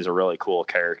just think she's a really cool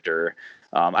character.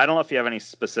 I don't know if you have any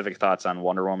specific thoughts on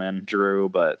Wonder Woman, Drew,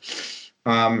 but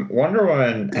Wonder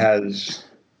Woman has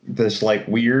this like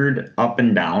weird up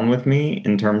and down with me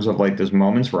in terms of like there's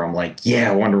moments where I'm like,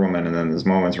 yeah, Wonder Woman, and then there's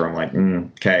moments where I'm like,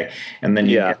 okay, and then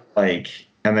you get like,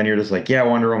 and then you're just like, yeah,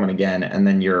 Wonder Woman again, and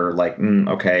then you're like,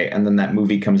 okay, and then that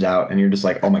movie comes out, and you're just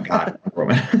like, oh my god,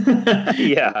 Wonder Woman.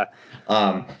 Yeah.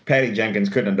 Patty Jenkins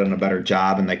couldn't have done a better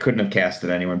job, and they couldn't have casted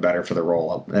anyone better for the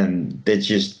role, and it's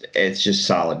just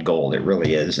solid gold. It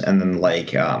really is. And then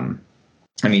like,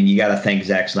 I mean, you got to thank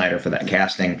Zack Snyder for that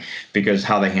casting, because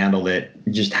how they handled it,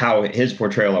 just how his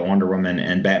portrayal of Wonder Woman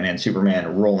and Batman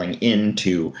Superman rolling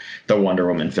into the Wonder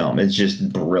Woman film is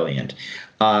just brilliant.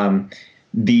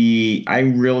 I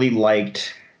really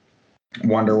liked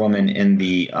Wonder Woman in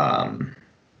the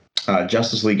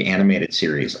Justice League animated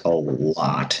series a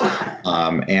lot,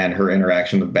 and her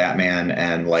interaction with Batman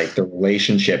and like the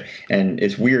relationship. And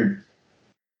it's weird,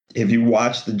 if you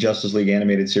watch the Justice League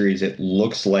animated series, it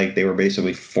looks like they were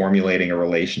basically formulating a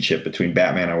relationship between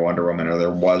Batman and Wonder Woman, or there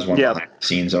was one behind the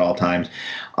scenes at all times.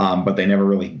 But they never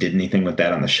really did anything with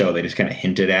that on the show. They just kind of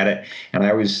hinted at it.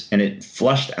 And it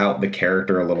flushed out the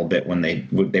character a little bit when they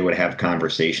would have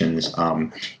conversations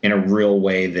in a real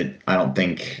way that I don't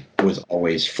think was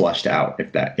always flushed out,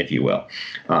 if you will.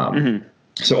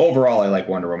 So overall, I like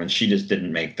Wonder Woman. She just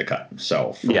didn't make the cut.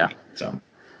 So the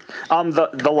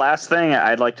last thing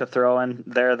I'd like to throw in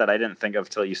there that I didn't think of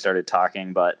till you started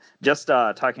talking, but just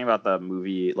talking about the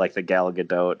movie, like the Gal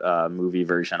Gadot movie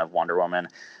version of Wonder Woman.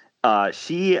 I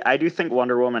do think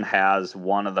Wonder Woman has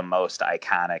one of the most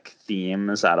iconic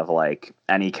themes out of like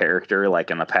any character, like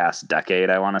in the past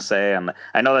decade, I want to say. And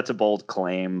I know that's a bold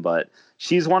claim, but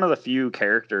she's one of the few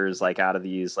characters like out of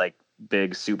these like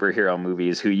big superhero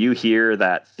movies who you hear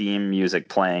that theme music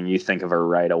playing, you think of her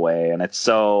right away. And it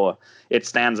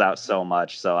stands out so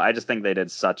much. So I just think they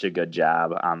did such a good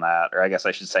job on that. Or I guess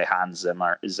I should say Hans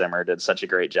Zimmer did such a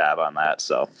great job on that.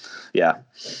 So yeah.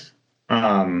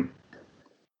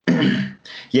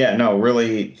 Yeah, no,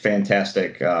 really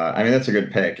fantastic. I mean, that's a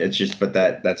good pick. It's just, but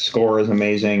that score is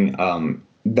amazing.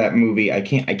 That movie, I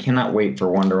cannot wait for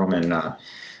Wonder Woman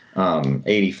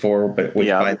 84, but which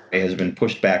by the way has been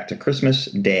pushed back to Christmas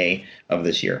Day of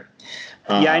this year.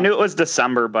 I knew it was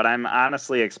December, but I'm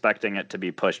honestly expecting it to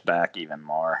be pushed back even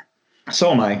more.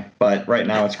 So am I, but right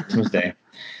now it's Christmas Day.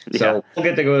 So we'll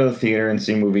get to go to the theater and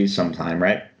see movies sometime,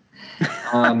 right?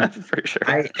 For sure.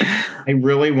 I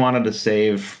really wanted to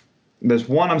save. There's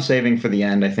one I'm saving for the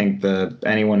end. I think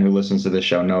anyone who listens to this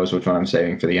show knows which one I'm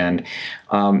saving for the end.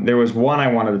 There was one I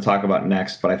wanted to talk about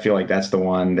next, but I feel like that's the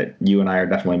one that you and I are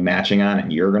definitely matching on,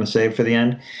 and you're going to save for the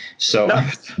end. So,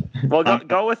 well,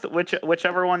 go with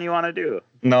whichever one you want to do.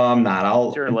 No, I'm not.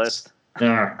 It's your list.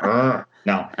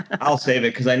 No, I'll save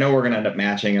it because I know we're going to end up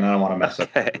matching, and I don't want to mess up.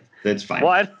 It's fine.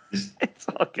 What? It's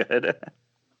all good.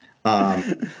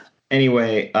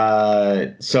 Anyway,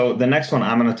 so the next one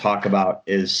I'm going to talk about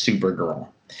is Supergirl.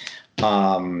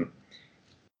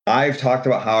 I've talked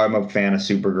about how I'm a fan of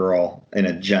Supergirl in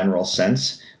a general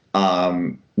sense,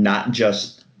 not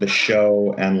just the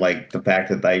show and like the fact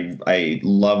that I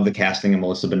love the casting of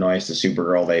Melissa Benoist as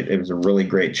Supergirl. It was a really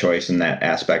great choice in that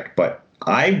aspect, but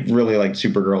I really liked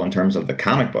Supergirl in terms of the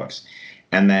comic books.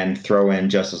 And then throw in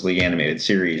Justice League animated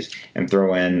series and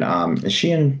throw in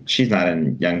she's not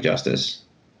in Young Justice.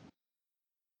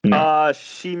 No.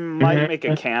 She might make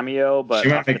a cameo, but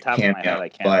off the top of my head, I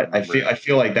can't remember. I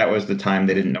feel like that was the time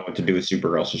they didn't know what to do with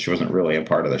Supergirl, so she wasn't really a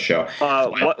part of the show.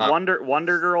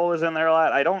 Wonder Girl was in there a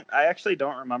lot. I actually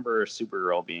don't remember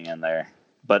Supergirl being in there,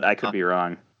 but I could be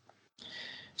wrong.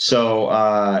 So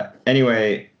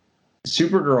anyway,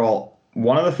 Supergirl.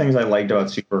 One of the things I liked about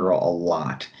Supergirl a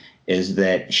lot is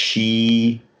that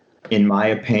she, in my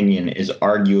opinion, is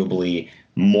arguably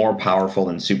more powerful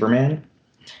than Superman.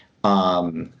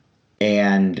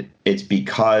 And it's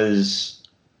because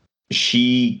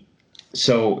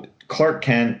Clark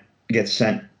Kent gets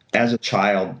sent as a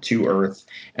child to Earth,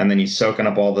 and then he's soaking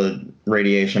up all the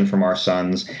radiation from our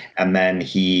suns, and then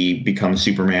he becomes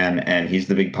Superman, and he's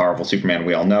the big, powerful Superman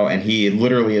we all know, and he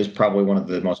literally is probably one of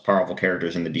the most powerful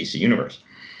characters in the DC universe.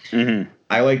 Mm-hmm.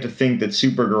 I like to think that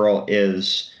Supergirl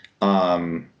is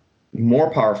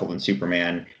more powerful than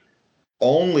Superman,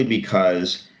 only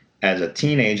because as a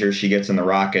teenager, she gets in the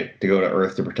rocket to go to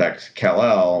Earth to protect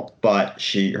Kal-El, but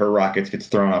her rocket gets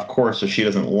thrown off course, so she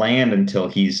doesn't land until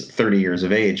he's 30 years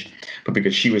of age. But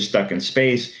because she was stuck in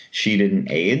space, she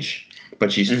didn't age,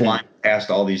 but she's flying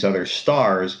past all these other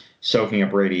stars, soaking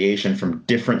up radiation from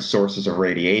different sources of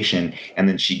radiation, and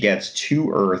then she gets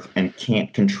to Earth and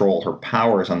can't control her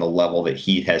powers on the level that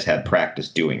he has had practice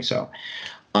doing so.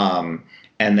 And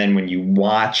then when you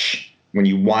watch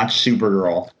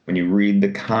Supergirl, when you read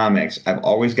the comics, I've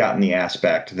always gotten the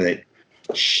aspect that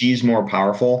she's more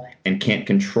powerful and can't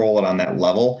control it on that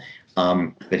level,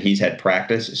 that he's had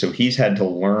practice. So he's had to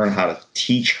learn how to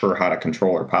teach her how to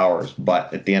control her powers.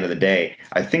 But at the end of the day,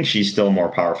 I think she's still more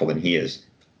powerful than he is,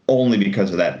 only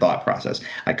because of that thought process.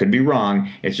 I could be wrong.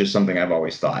 It's just something I've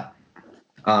always thought,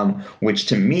 which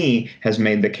to me has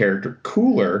made the character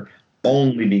cooler,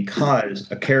 only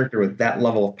because a character with that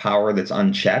level of power that's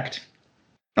unchecked,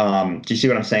 do you see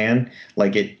what I'm saying?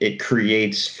 Like it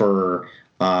creates for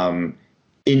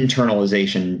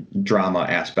internalization drama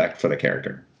aspect for the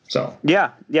character. So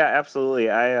yeah, absolutely.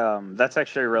 That's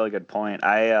actually a really good point.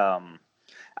 I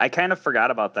kind of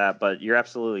forgot about that, but you're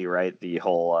absolutely right. The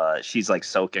whole she's like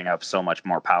soaking up so much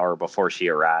more power before she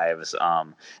arrives.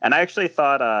 And I actually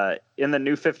thought in the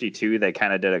New 52 they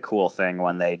kind of did a cool thing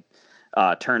when they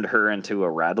turned her into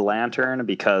a Red Lantern,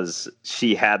 because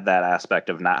she had that aspect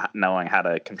of not knowing how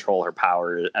to control her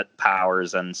powers,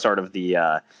 and sort of the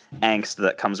angst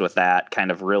that comes with that kind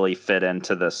of really fit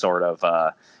into the sort of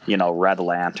Red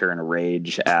Lantern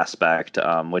rage aspect,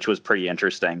 which was pretty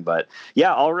interesting. But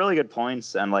yeah, all really good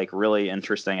points and like really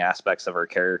interesting aspects of her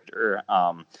character.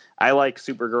 I like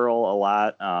Supergirl a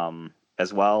lot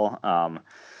as well.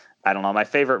 I don't know. My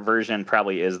favorite version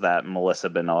probably is that Melissa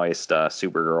Benoist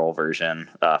Supergirl version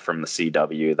from the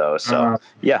CW, though. So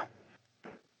yeah.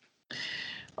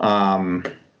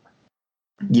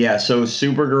 Yeah. So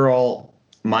Supergirl,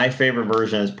 my favorite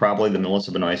version is probably the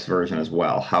Melissa Benoist version as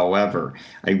well. However,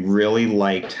 I really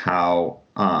liked how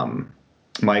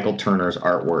Michael Turner's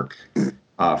artwork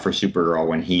for Supergirl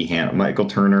when he handled Michael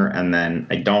Turner, and then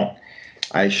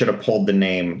I should have pulled the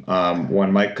name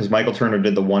because Michael Turner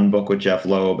did the one book with Jeff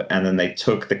Loeb, and then they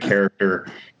took the character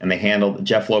and they handled.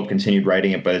 Jeff Loeb continued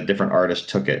writing it, but a different artist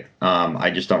took it. I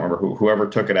just don't remember whoever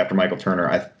took it after Michael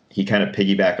Turner. He kind of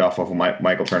piggybacked off of what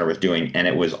Michael Turner was doing, and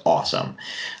it was awesome.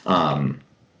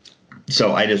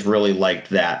 So I just really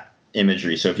liked that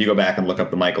imagery. So if you go back and look up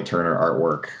the Michael Turner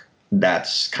artwork,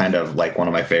 that's kind of like one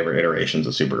of my favorite iterations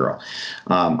of Supergirl.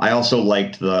 I also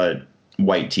liked the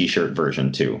white T-shirt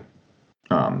version too.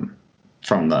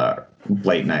 From the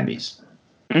late 90s.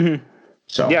 Mm-hmm.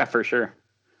 So yeah, for sure.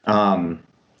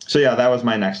 So yeah, that was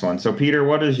my next one. So Peter,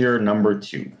 what is your number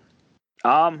 2?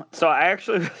 So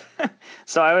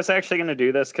I was actually going to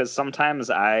do this because sometimes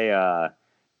I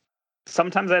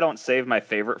don't save my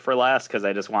favorite for last because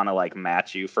I just want to like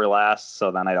match you for last.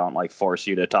 So then I don't like force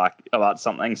you to talk about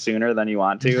something sooner than you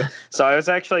want to. So I was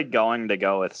actually going to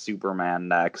go with Superman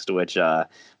next, which was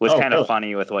kind of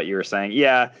funny with what you were saying.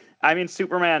 Yeah. I mean,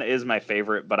 Superman is my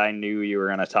favorite, but I knew you were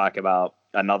going to talk about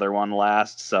another one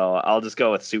last, so I'll just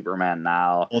go with Superman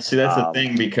now. Well, see, that's the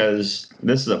thing, because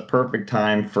this is a perfect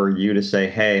time for you to say,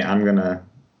 hey, I'm going to...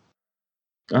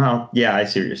 Oh, yeah, I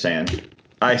see what you're saying.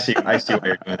 I see why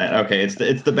you're doing that. Okay,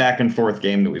 it's the back and forth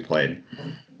game that we played.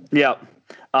 Yep.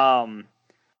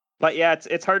 But yeah,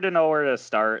 it's hard to know where to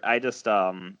start. I just...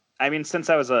 I mean, since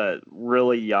I was a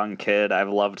really young kid, I've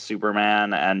loved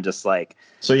Superman, and just like...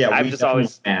 So yeah, I've just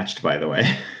always matched, by the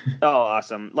way. Oh,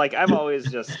 awesome! Like I've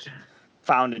always just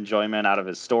found enjoyment out of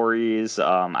his stories.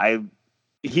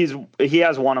 He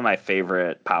has one of my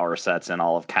favorite power sets in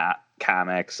all of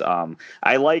comics.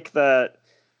 I like that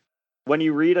when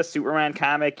you read a Superman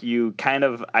comic,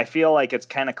 I feel like it's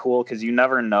kind of cool because you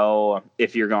never know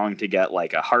if you're going to get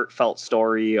like a heartfelt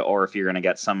story or if you're going to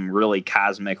get some really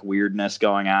cosmic weirdness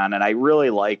going on. And I really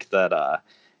like that.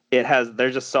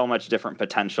 There's just so much different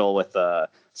potential with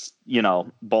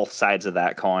both sides of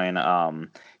that coin.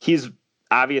 He's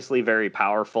obviously very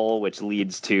powerful, which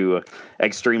leads to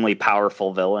extremely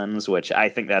powerful villains, which I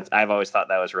think I've always thought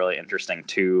that was really interesting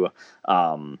too.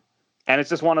 And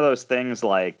it's just one of those things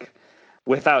like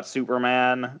without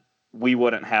Superman, we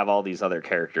wouldn't have all these other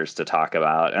characters to talk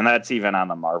about. And that's even on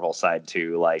the Marvel side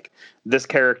too. Like this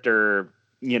character,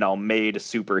 made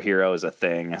superheroes a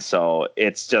thing. So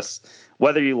it's just,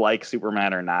 whether you like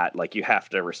Superman or not, like you have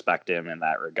to respect him in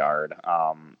that regard.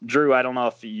 Drew, I don't know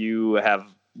if you have,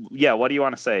 what do you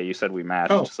want to say? You said we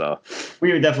matched, so.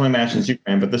 We would definitely match in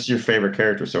Superman, but this is your favorite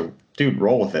character, so dude,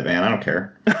 roll with it, man. I don't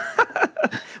care.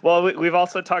 Well, we've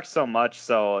also talked so much,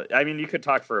 so, I mean, you could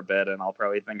talk for a bit, and I'll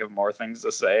probably think of more things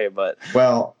to say, but...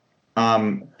 Well,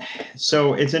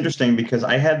 so it's interesting because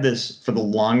I had this, for the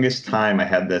longest time, I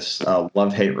had this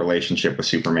love-hate relationship with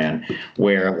Superman,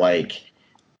 where, like,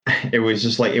 it was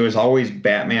just like, it was always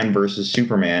Batman versus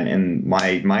Superman in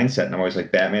my mindset. And I'm always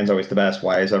like, Batman's always the best.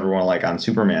 Why is everyone like on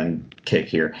Superman kick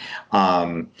here?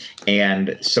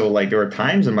 And so like, there were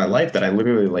times in my life that I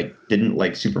literally like didn't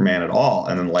like Superman at all.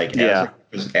 And then like,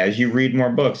 as you read more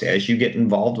books, as you get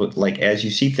involved with, like, as you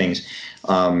see things,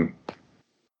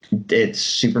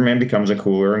 Superman becomes a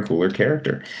cooler and cooler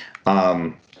character.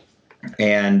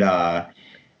 And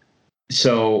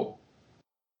so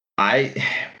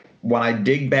when I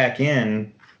dig back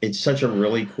in, it's such a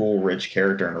really cool, rich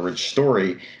character and a rich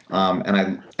story.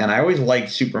 And I always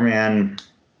liked Superman.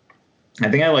 I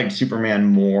think I liked Superman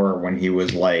more when he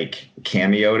was like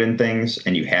cameoed in things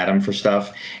and you had him for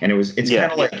stuff. And it's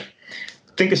kind of like,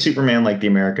 think of Superman like the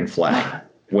American flag,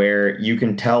 where you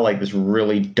can tell like this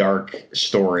really dark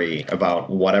story about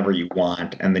whatever you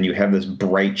want, and then you have this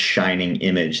bright shining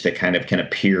image that kind of can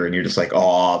appear, and you're just like,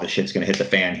 oh, the shit's gonna hit the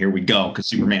fan, here we go, because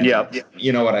Superman,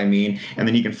 you know what I mean? And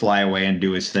then he can fly away and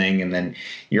do his thing, and then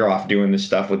you're off doing this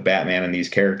stuff with Batman and these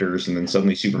characters, and then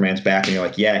suddenly Superman's back, and you're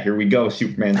like, yeah, here we go,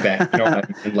 Superman's back. You know what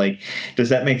I mean? Like, does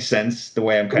that make sense? The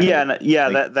way I'm kind of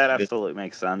like, that absolutely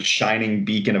makes sense. Shining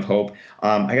beacon of hope.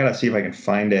 I gotta see if I can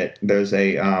find it. There's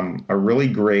a really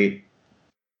great.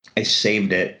 I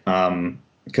saved it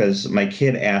because my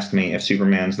kid asked me if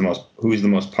who's the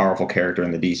most powerful character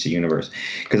in the DC universe.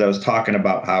 Because I was talking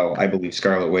about how I believe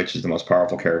Scarlet Witch is the most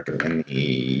powerful character in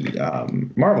the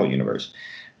Marvel universe,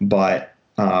 but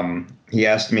he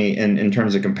asked me in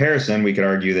terms of comparison, we could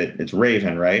argue that it's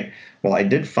Raven, right? Well, I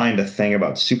did find a thing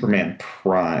about Superman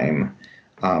Prime.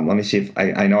 Let me see if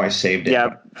I know I saved it.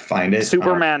 Yeah, find it.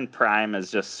 Superman Prime is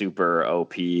just super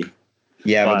OP.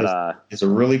 Yeah, but it's a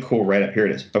really cool write-up. Here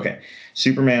it is. Okay.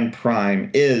 Superman Prime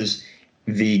is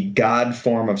the god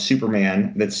form of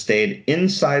Superman that stayed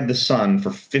inside the sun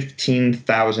for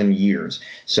 15,000 years.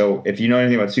 So if you know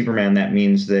anything about Superman, that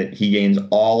means that he gains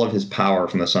all of his power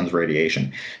from the sun's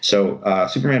radiation. So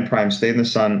Superman Prime stayed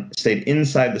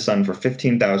inside the sun for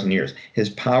 15,000 years.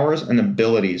 His powers and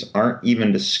abilities aren't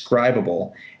even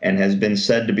describable and has been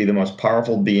said to be the most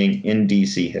powerful being in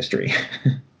DC history.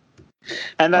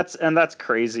 And that's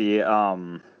crazy.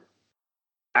 I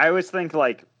always think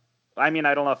like, I mean,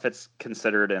 I don't know if it's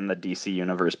considered in the DC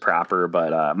universe proper,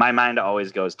 but my mind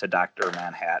always goes to Dr.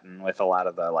 Manhattan with a lot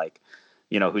of the like,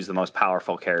 you know, who's the most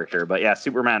powerful character. But yeah,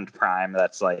 Superman Prime,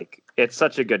 that's like, it's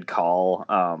such a good call.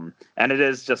 And it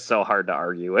is just so hard to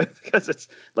argue with because it's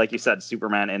like you said,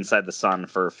 Superman inside the sun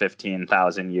for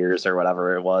 15,000 years or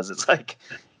whatever it was. It's like,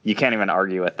 you can't even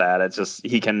argue with that. It's just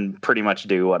he can pretty much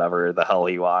do whatever the hell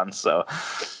he wants. So,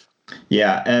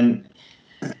 yeah, and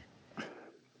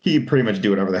he can pretty much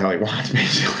do whatever the hell he wants,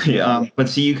 basically. Yeah. But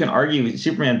see, you can argue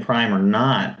Superman Prime or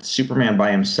not, Superman by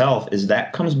himself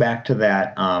comes back to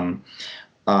that.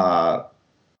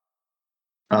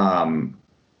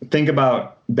 Think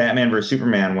about Batman versus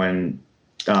Superman when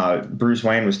Bruce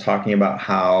Wayne was talking about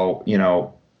how, you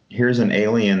know, here's an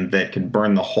alien that could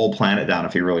burn the whole planet down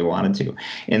if he really wanted to.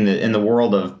 In the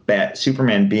world of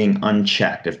Superman being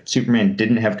unchecked, if Superman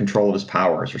didn't have control of his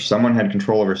powers or someone had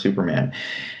control over Superman,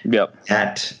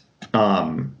 that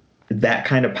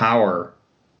kind of power,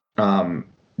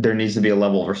 there needs to be a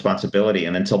level of responsibility.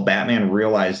 And until Batman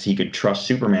realized he could trust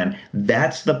Superman,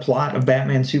 that's the plot of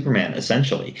Batman Superman,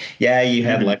 essentially. Yeah, you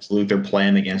had Lex Luthor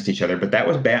playing against each other, but that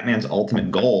was Batman's ultimate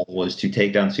goal, was to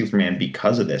take down Superman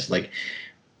because of this. Like,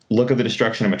 look at the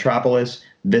destruction of Metropolis.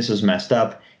 This is messed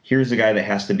up. Here's a guy that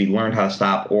has to be learned how to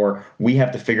stop, or we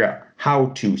have to figure out how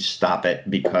to stop it,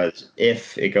 because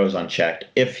if it goes unchecked,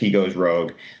 if he goes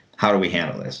rogue, how do we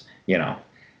handle this? You know?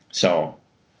 So,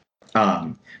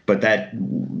 but that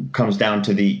comes down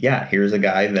to here's a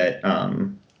guy that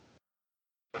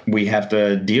we have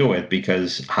to deal with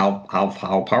because how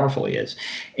powerful he is.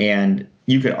 And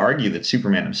you could argue that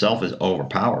Superman himself is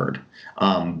overpowered,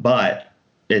 but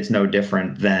it's no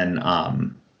different than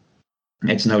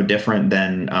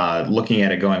looking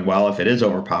at it going, well, if it is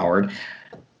overpowered,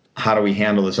 how do we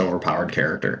handle this overpowered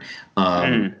character?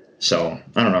 So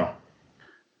I don't know.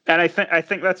 And I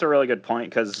think that's a really good point,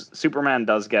 because Superman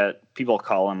does get people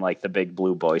call him like the big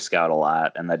blue Boy Scout a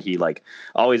lot, and that he like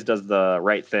always does the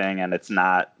right thing, and it's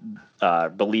not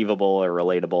believable or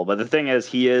relatable. But the thing is,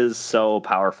 he is so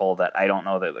powerful that I don't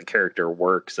know that the character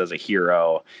works as a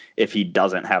hero if he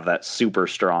doesn't have that super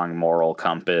strong moral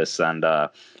compass. And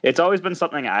it's always been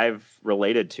something I've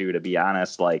related to be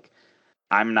honest. Like,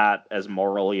 I'm not as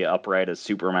morally upright as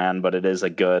Superman, but it is a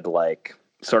good like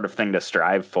sort of thing to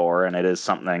strive for, and it is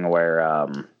something where I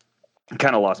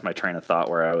kind of lost my train of thought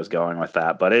where I was going with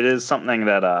that, but it is something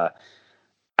that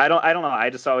I don't know. I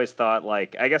just always thought,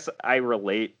 like, I guess I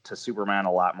relate to Superman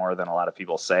a lot more than a lot of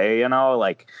people say, you know,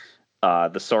 like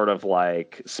the sort of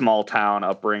like small town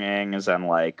upbringings and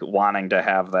like wanting to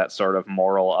have that sort of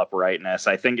moral uprightness,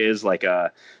 I think is like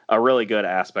a really good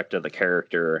aspect of the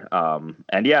character.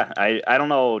 And yeah, I don't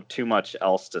know too much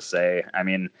else to say. I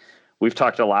mean, we've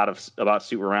talked a lot about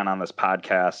Superman on this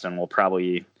podcast, and we'll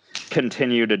probably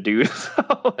continue to do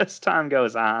so as time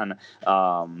goes on.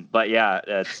 But yeah,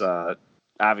 it's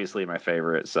obviously my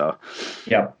favorite. So,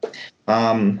 Yep.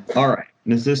 All right.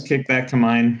 Does this kick back to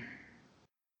mine?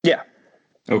 yeah.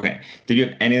 Okay. Did you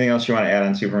have anything else you want to add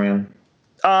on Superman?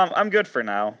 I'm good for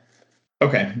now.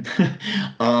 Okay.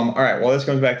 All right. Well, this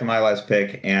comes back to my last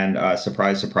pick, and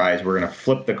surprise, surprise, we're going to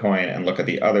flip the coin and look at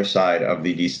the other side of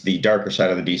the darker side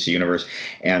of the DC universe,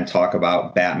 and talk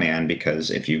about Batman.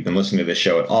 Because if you've been listening to this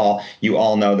show at all, you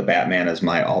all know that Batman is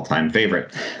my all-time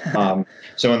favorite.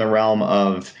 So in the realm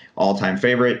of all-time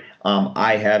favorite,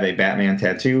 I have a Batman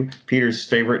tattoo. Peter's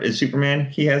favorite is Superman.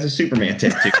 He has a Superman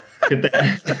tattoo.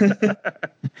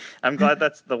 I'm glad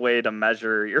that's the way to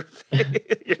measure your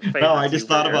favorite. No, I just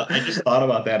thought about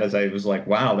that as I was like,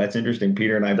 wow, that's interesting.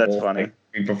 Peter and I That's both funny.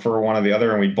 We prefer one or the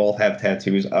other, and we both have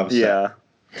tattoos of Yeah.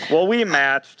 Well, we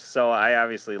matched, so I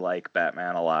obviously like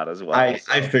Batman a lot as well. I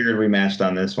figured we matched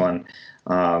on this one.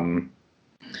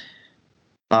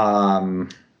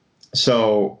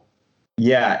 So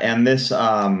yeah, and this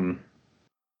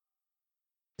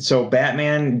so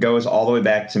Batman goes all the way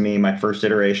back to me. My first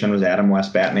iteration was Adam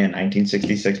West Batman,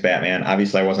 1966 Batman.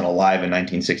 Obviously, I wasn't alive in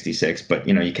 1966, but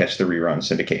you catch the rerun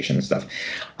syndication and stuff.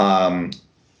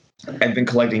 I've been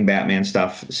collecting Batman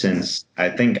stuff since I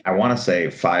want to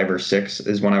say 5 or 6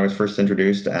 is when I was first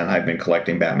introduced, and I've been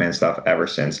collecting Batman stuff ever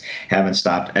since. Haven't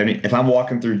stopped. I mean, if I'm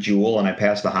walking through Jewel and I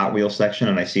pass the Hot Wheels section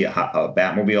and I see a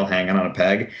Batmobile hanging on a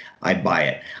peg, I buy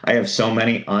it. I have so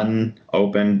many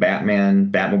unopened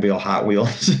Batmobile Hot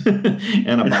Wheels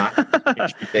in a box.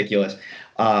 It's ridiculous.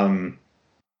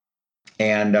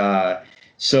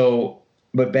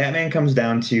 But Batman comes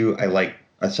down to,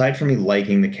 aside from me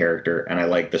liking the character and I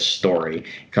like the story,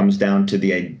 it comes down to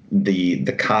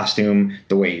the costume,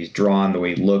 the way he's drawn, the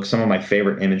way he looks. Some of my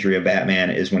favorite imagery of Batman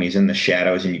is when he's in the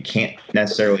shadows and you can't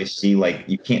necessarily see,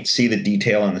 you can't see the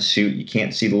detail on the suit, you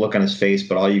can't see the look on his face,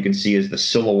 but all you can see is the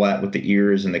silhouette with the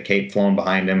ears and the cape flowing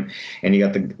behind him, and you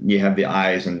have the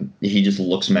eyes, and he just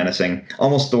looks menacing,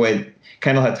 almost the way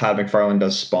kind of how Todd McFarlane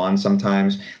does Spawn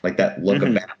sometimes, like that look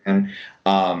of Batman.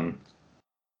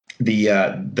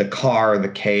 The car, the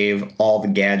cave, all the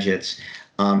gadgets,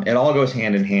 it all goes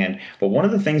hand in hand. But one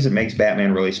of the things that makes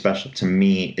Batman really special to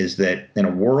me is that in a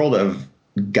world of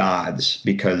gods,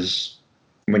 because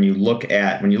when you look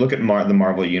at the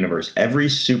Marvel Universe, every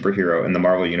superhero in the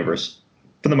Marvel Universe,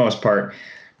 for the most part,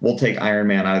 we'll take Iron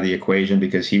Man out of the equation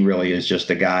because he really is just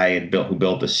a guy who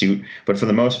built the suit. But for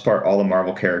the most part, all the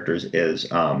Marvel characters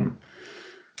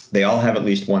they all have at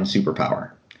least one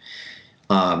superpower,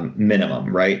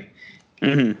 minimum, right?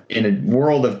 Mm-hmm. In a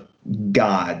world of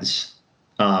gods,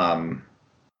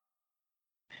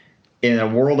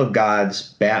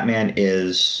 Batman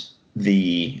is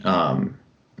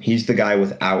he's the guy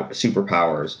without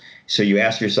superpowers. So you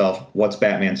ask yourself, what's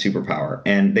Batman's superpower?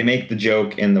 And they make the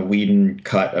joke in the Whedon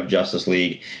cut of Justice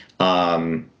League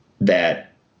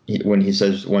that when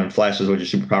Flash says,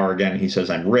 what's your superpower again? He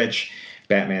says, I'm rich.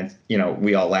 Batman,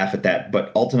 we all laugh at that.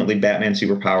 But ultimately, Batman's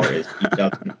superpower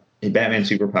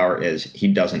is he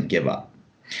doesn't give up.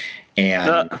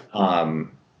 And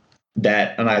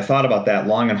and I thought about that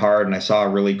long and hard, and I saw a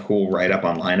really cool write-up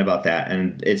online about that.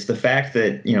 And it's the fact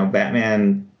that,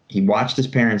 Batman, he watched his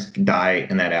parents die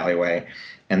in that alleyway.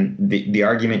 And the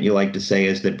argument you like to say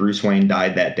is that Bruce Wayne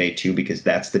died that day too, because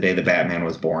that's the day the Batman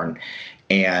was born.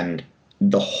 And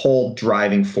the whole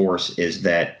driving force is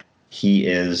that he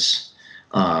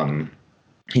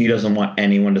doesn't want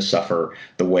anyone to suffer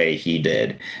the way he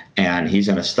did. And he's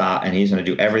going to stop, and he's going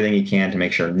to do everything he can to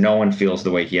make sure no one feels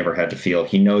the way he ever had to feel.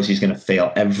 He knows he's going to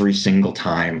fail every single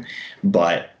time,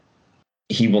 but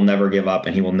he will never give up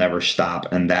and he will never stop.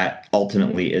 And that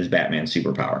ultimately is Batman's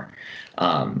superpower.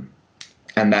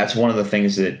 And that's one of the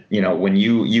things that, when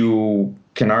you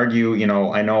can argue,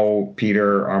 I know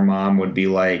Peter, our mom, would be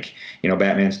like,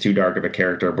 Batman's too dark of a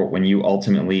character. But when you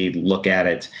ultimately look at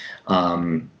it,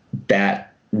 that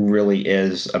really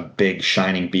is a big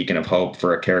shining beacon of hope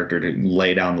for a character to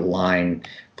lay down the line,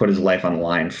 put his life on the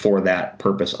line for that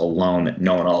purpose alone, that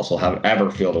no one else will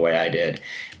ever feel the way I did.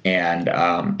 And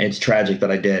it's tragic that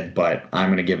I did, but I'm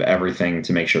going to give everything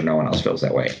to make sure no one else feels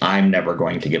that way. I'm never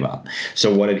going to give up.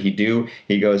 So what did he do?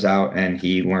 He goes out and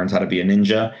he learns how to be a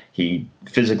ninja. He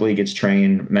physically gets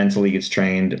trained, mentally gets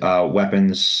trained,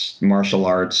 weapons, martial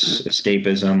arts,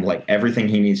 escapism, like everything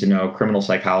he needs to know, criminal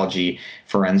psychology,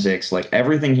 forensics, like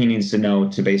everything he needs to know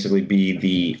to basically be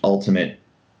the ultimate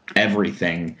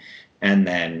everything, and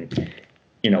then,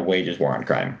 wages war on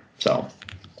crime. So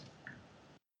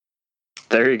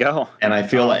there you go. And I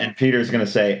feel and Peter's going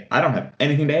to say, I don't have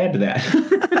anything to add to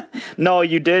that. No,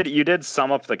 you did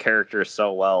sum up the character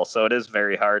so well. So it is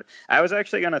very hard. I was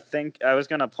actually going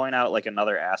to point out like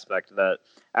another aspect that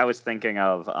I was thinking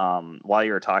of while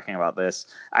you were talking about this.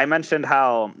 I mentioned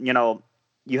how,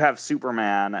 you have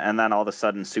Superman and then all of a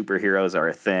sudden superheroes are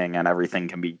a thing and everything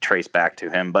can be traced back to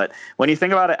him. But when you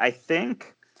think about it, I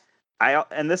think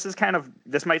and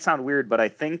this might sound weird, but I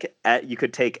think you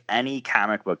could take any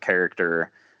comic book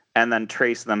character and then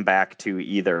trace them back to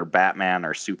either Batman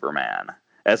or Superman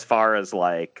as far as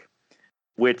like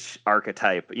which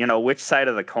archetype, which side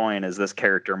of the coin is this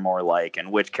character more like,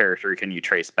 and which character can you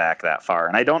trace back that far?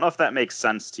 And I don't know if that makes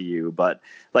sense to you, but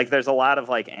like there's a lot of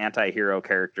like anti-hero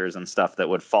characters and stuff that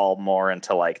would fall more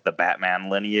into like the Batman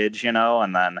lineage,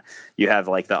 and then you have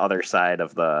like the other side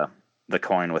of the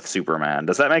coin with Superman.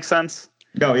 Does that make sense?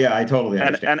 No, yeah, I totally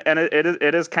understand. And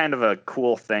it is kind of a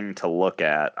cool thing to look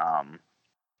at.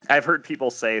 I've heard people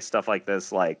say stuff like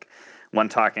this, like when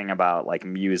talking about like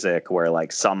music, where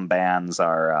like some bands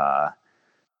are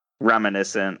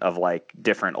reminiscent of like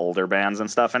different older bands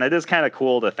and stuff. And it is kind of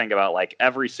cool to think about like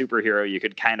every superhero you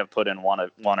could kind of put in one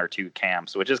or two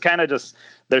camps, which is kind of just,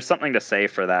 there's something to say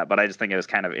for that. But I just think it was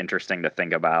kind of interesting to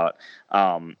think about.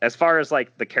 As far as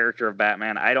like the character of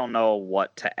Batman, I don't know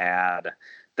what to add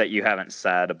that you haven't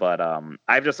said, but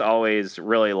I've just always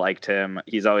really liked him.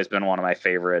 He's always been one of my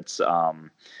favorites.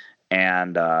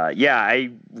 I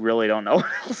really don't know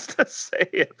what else to say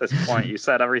at this point. You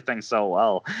said everything so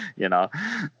well,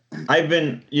 I've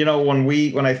been,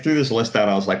 when I threw this list out,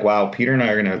 I was like, wow, Peter and I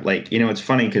are going to like, it's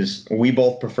funny because we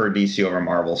both prefer DC over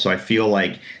Marvel. So I feel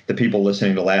like the people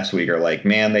listening to last week are like,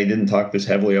 man, they didn't talk this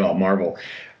heavily about Marvel.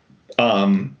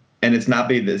 And it's not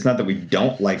that we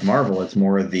don't like Marvel. It's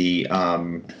more the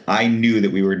I knew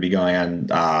that we were going to be going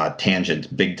on tangents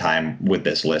big time with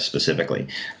this list specifically.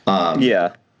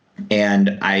 Yeah.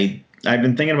 And I've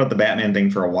been thinking about the Batman thing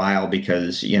for a while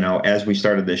because, as we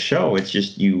started this show, it's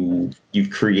just we've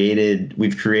created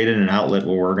an outlet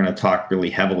where we're going to talk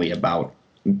really heavily about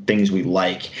things we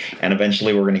like. And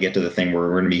eventually we're going to get to the thing where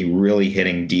we're going to be really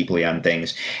hitting deeply on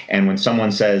things. And when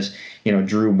someone says,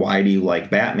 Drew, why do you like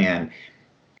Batman?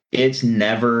 It's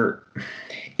never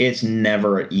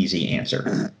an easy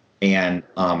answer. And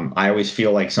I always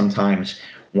feel like sometimes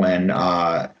when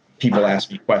people ask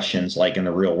me questions like in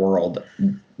the real world,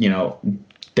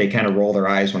 they kind of roll their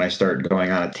eyes when I start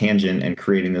going on a tangent and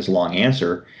creating this long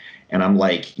answer. And I'm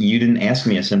like, you didn't ask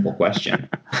me a simple question.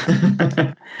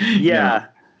 Yeah.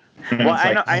 Well,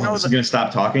 I know. I'm going to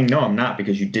stop talking. No, I'm not,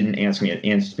 because you didn't answer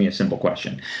me a simple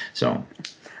question. So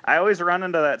I always run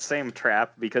into that same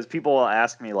trap because people will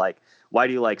ask me like, why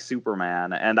do you like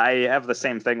Superman? And I have the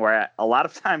same thing where a lot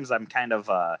of times I'm kind of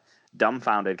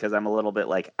dumbfounded because I'm a little bit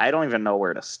like, I don't even know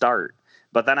where to start.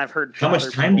 But then I've heard how much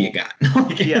time do you got?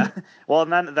 Yeah. Well,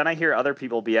 and then I hear other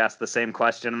people be asked the same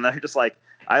question, and they're just like,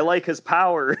 I like his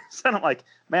powers. And I'm like,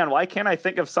 man, why can't I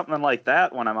think of something like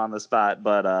that when I'm on the spot?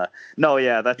 But no,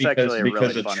 yeah, that's actually a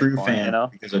really funny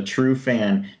point. Because a true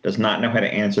fan does not know how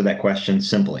to answer that question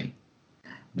simply.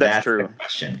 That's true. The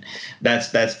question. That's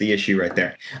the issue right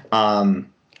there.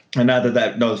 And not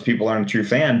that those people aren't a true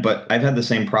fan, but I've had the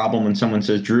same problem when someone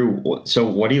says, Drew, so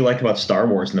what do you like about Star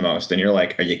Wars the most? And you're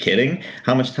like, are you kidding?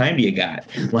 How much time do you got?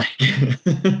 Like,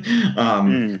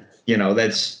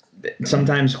 that's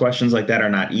sometimes questions like that are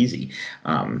not easy.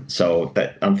 So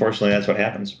that unfortunately that's what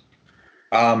happens.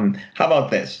 How about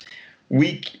this?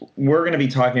 We're going to be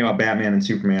talking about Batman and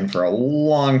Superman for a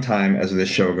long time as this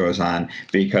show goes on,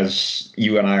 because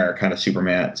you and I are kind of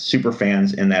super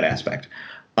fans in that aspect.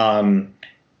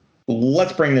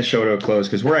 Let's bring this show to a close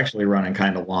because we're actually running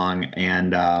kind of long,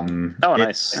 and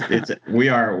nice.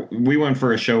 We went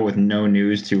for a show with no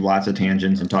news to lots of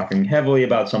tangents and talking heavily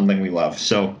about something we love.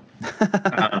 So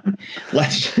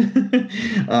let's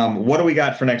what do we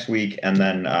got for next week, and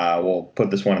then we'll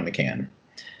put this one in the can.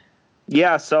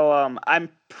 Yeah, so I'm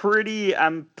pretty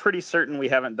certain we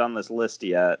haven't done this list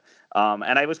yet,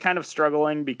 and I was kind of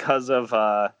struggling because of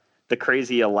the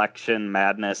crazy election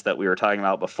madness that we were talking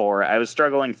about before. I was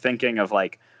struggling thinking of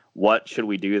like, what should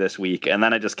we do this week? And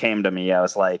then it just came to me. I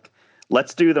was like,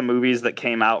 let's do the movies that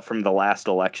came out from the last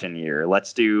election year.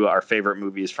 Let's do our favorite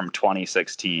movies from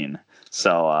 2016.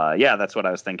 So yeah, that's what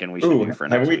I was thinking we should do for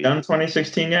next week. Have we done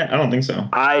 2016 yet? I don't think so.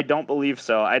 I don't believe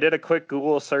so. I did a quick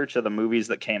Google search of the movies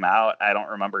that came out. I don't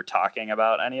remember talking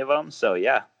about any of them. So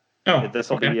yeah, this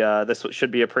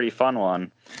should be a pretty fun one.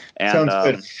 And sounds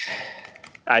good.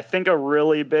 I think a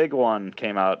really big one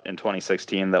came out in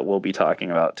 2016 that we'll be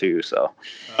talking about too. So.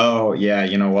 Oh yeah,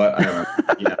 you know what? I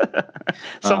remember.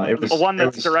 Yeah. One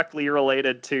that's directly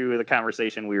related to the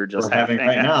conversation we were just having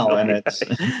right now, and it's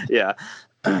yeah.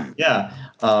 Yeah,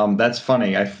 that's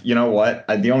funny. You know what?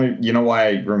 You know why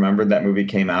I remembered that movie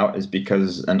came out is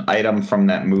because an item from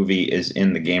that movie is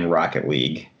in the game Rocket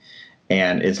League,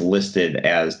 and it's listed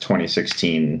as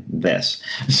 2016 this.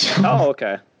 So, Oh,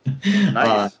 okay.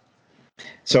 Nice.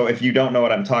 So if you don't know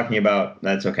what I'm talking about,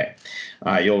 that's okay.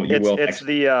 You will. It's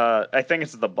the I think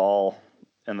it's the ball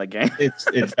in the game. It's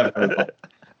definitely.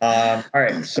 All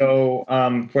right, so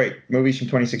movies from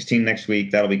 2016 next week.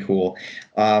 That'll be cool.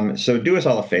 So do us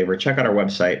all a favor. Check out our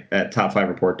website at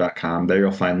top5report.com. There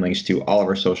you'll find links to all of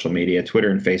our social media,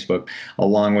 Twitter and Facebook,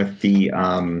 along with the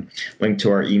link to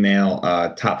our email,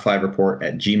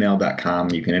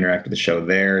 top5report@gmail.com. You can interact with the show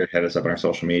there. Hit us up on our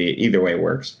social media. Either way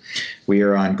works. We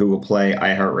are on Google Play,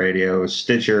 iHeartRadio,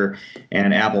 Stitcher,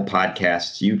 and Apple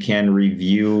Podcasts. You can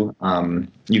review.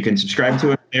 You can subscribe to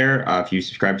it there. If you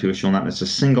subscribe to us, you'll not miss a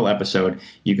single episode.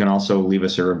 You can also leave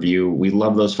us a review. We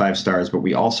love those 5 stars, but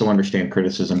we also understand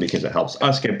criticism because it helps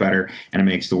us get better and it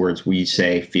makes the words we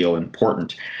say feel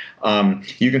important.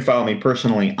 You can follow me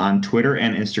personally on Twitter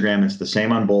and Instagram. It's the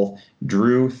same on both.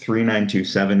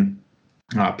 Drew3927.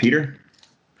 Peter?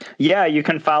 Yeah, you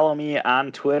can follow me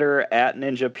on Twitter at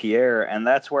Ninja Pierre, and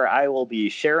that's where I will be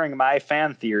sharing my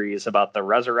fan theories about the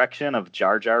resurrection of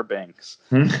Jar Jar Binks.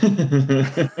 All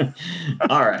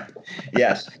right.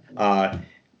 Yes. Yeah.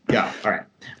 All right.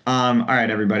 All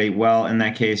right, everybody. Well, in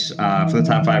that case, for the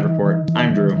Top 5 Report,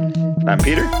 I'm Drew. I'm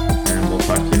Peter. And we'll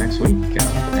talk to you next week.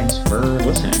 Thanks for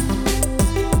listening.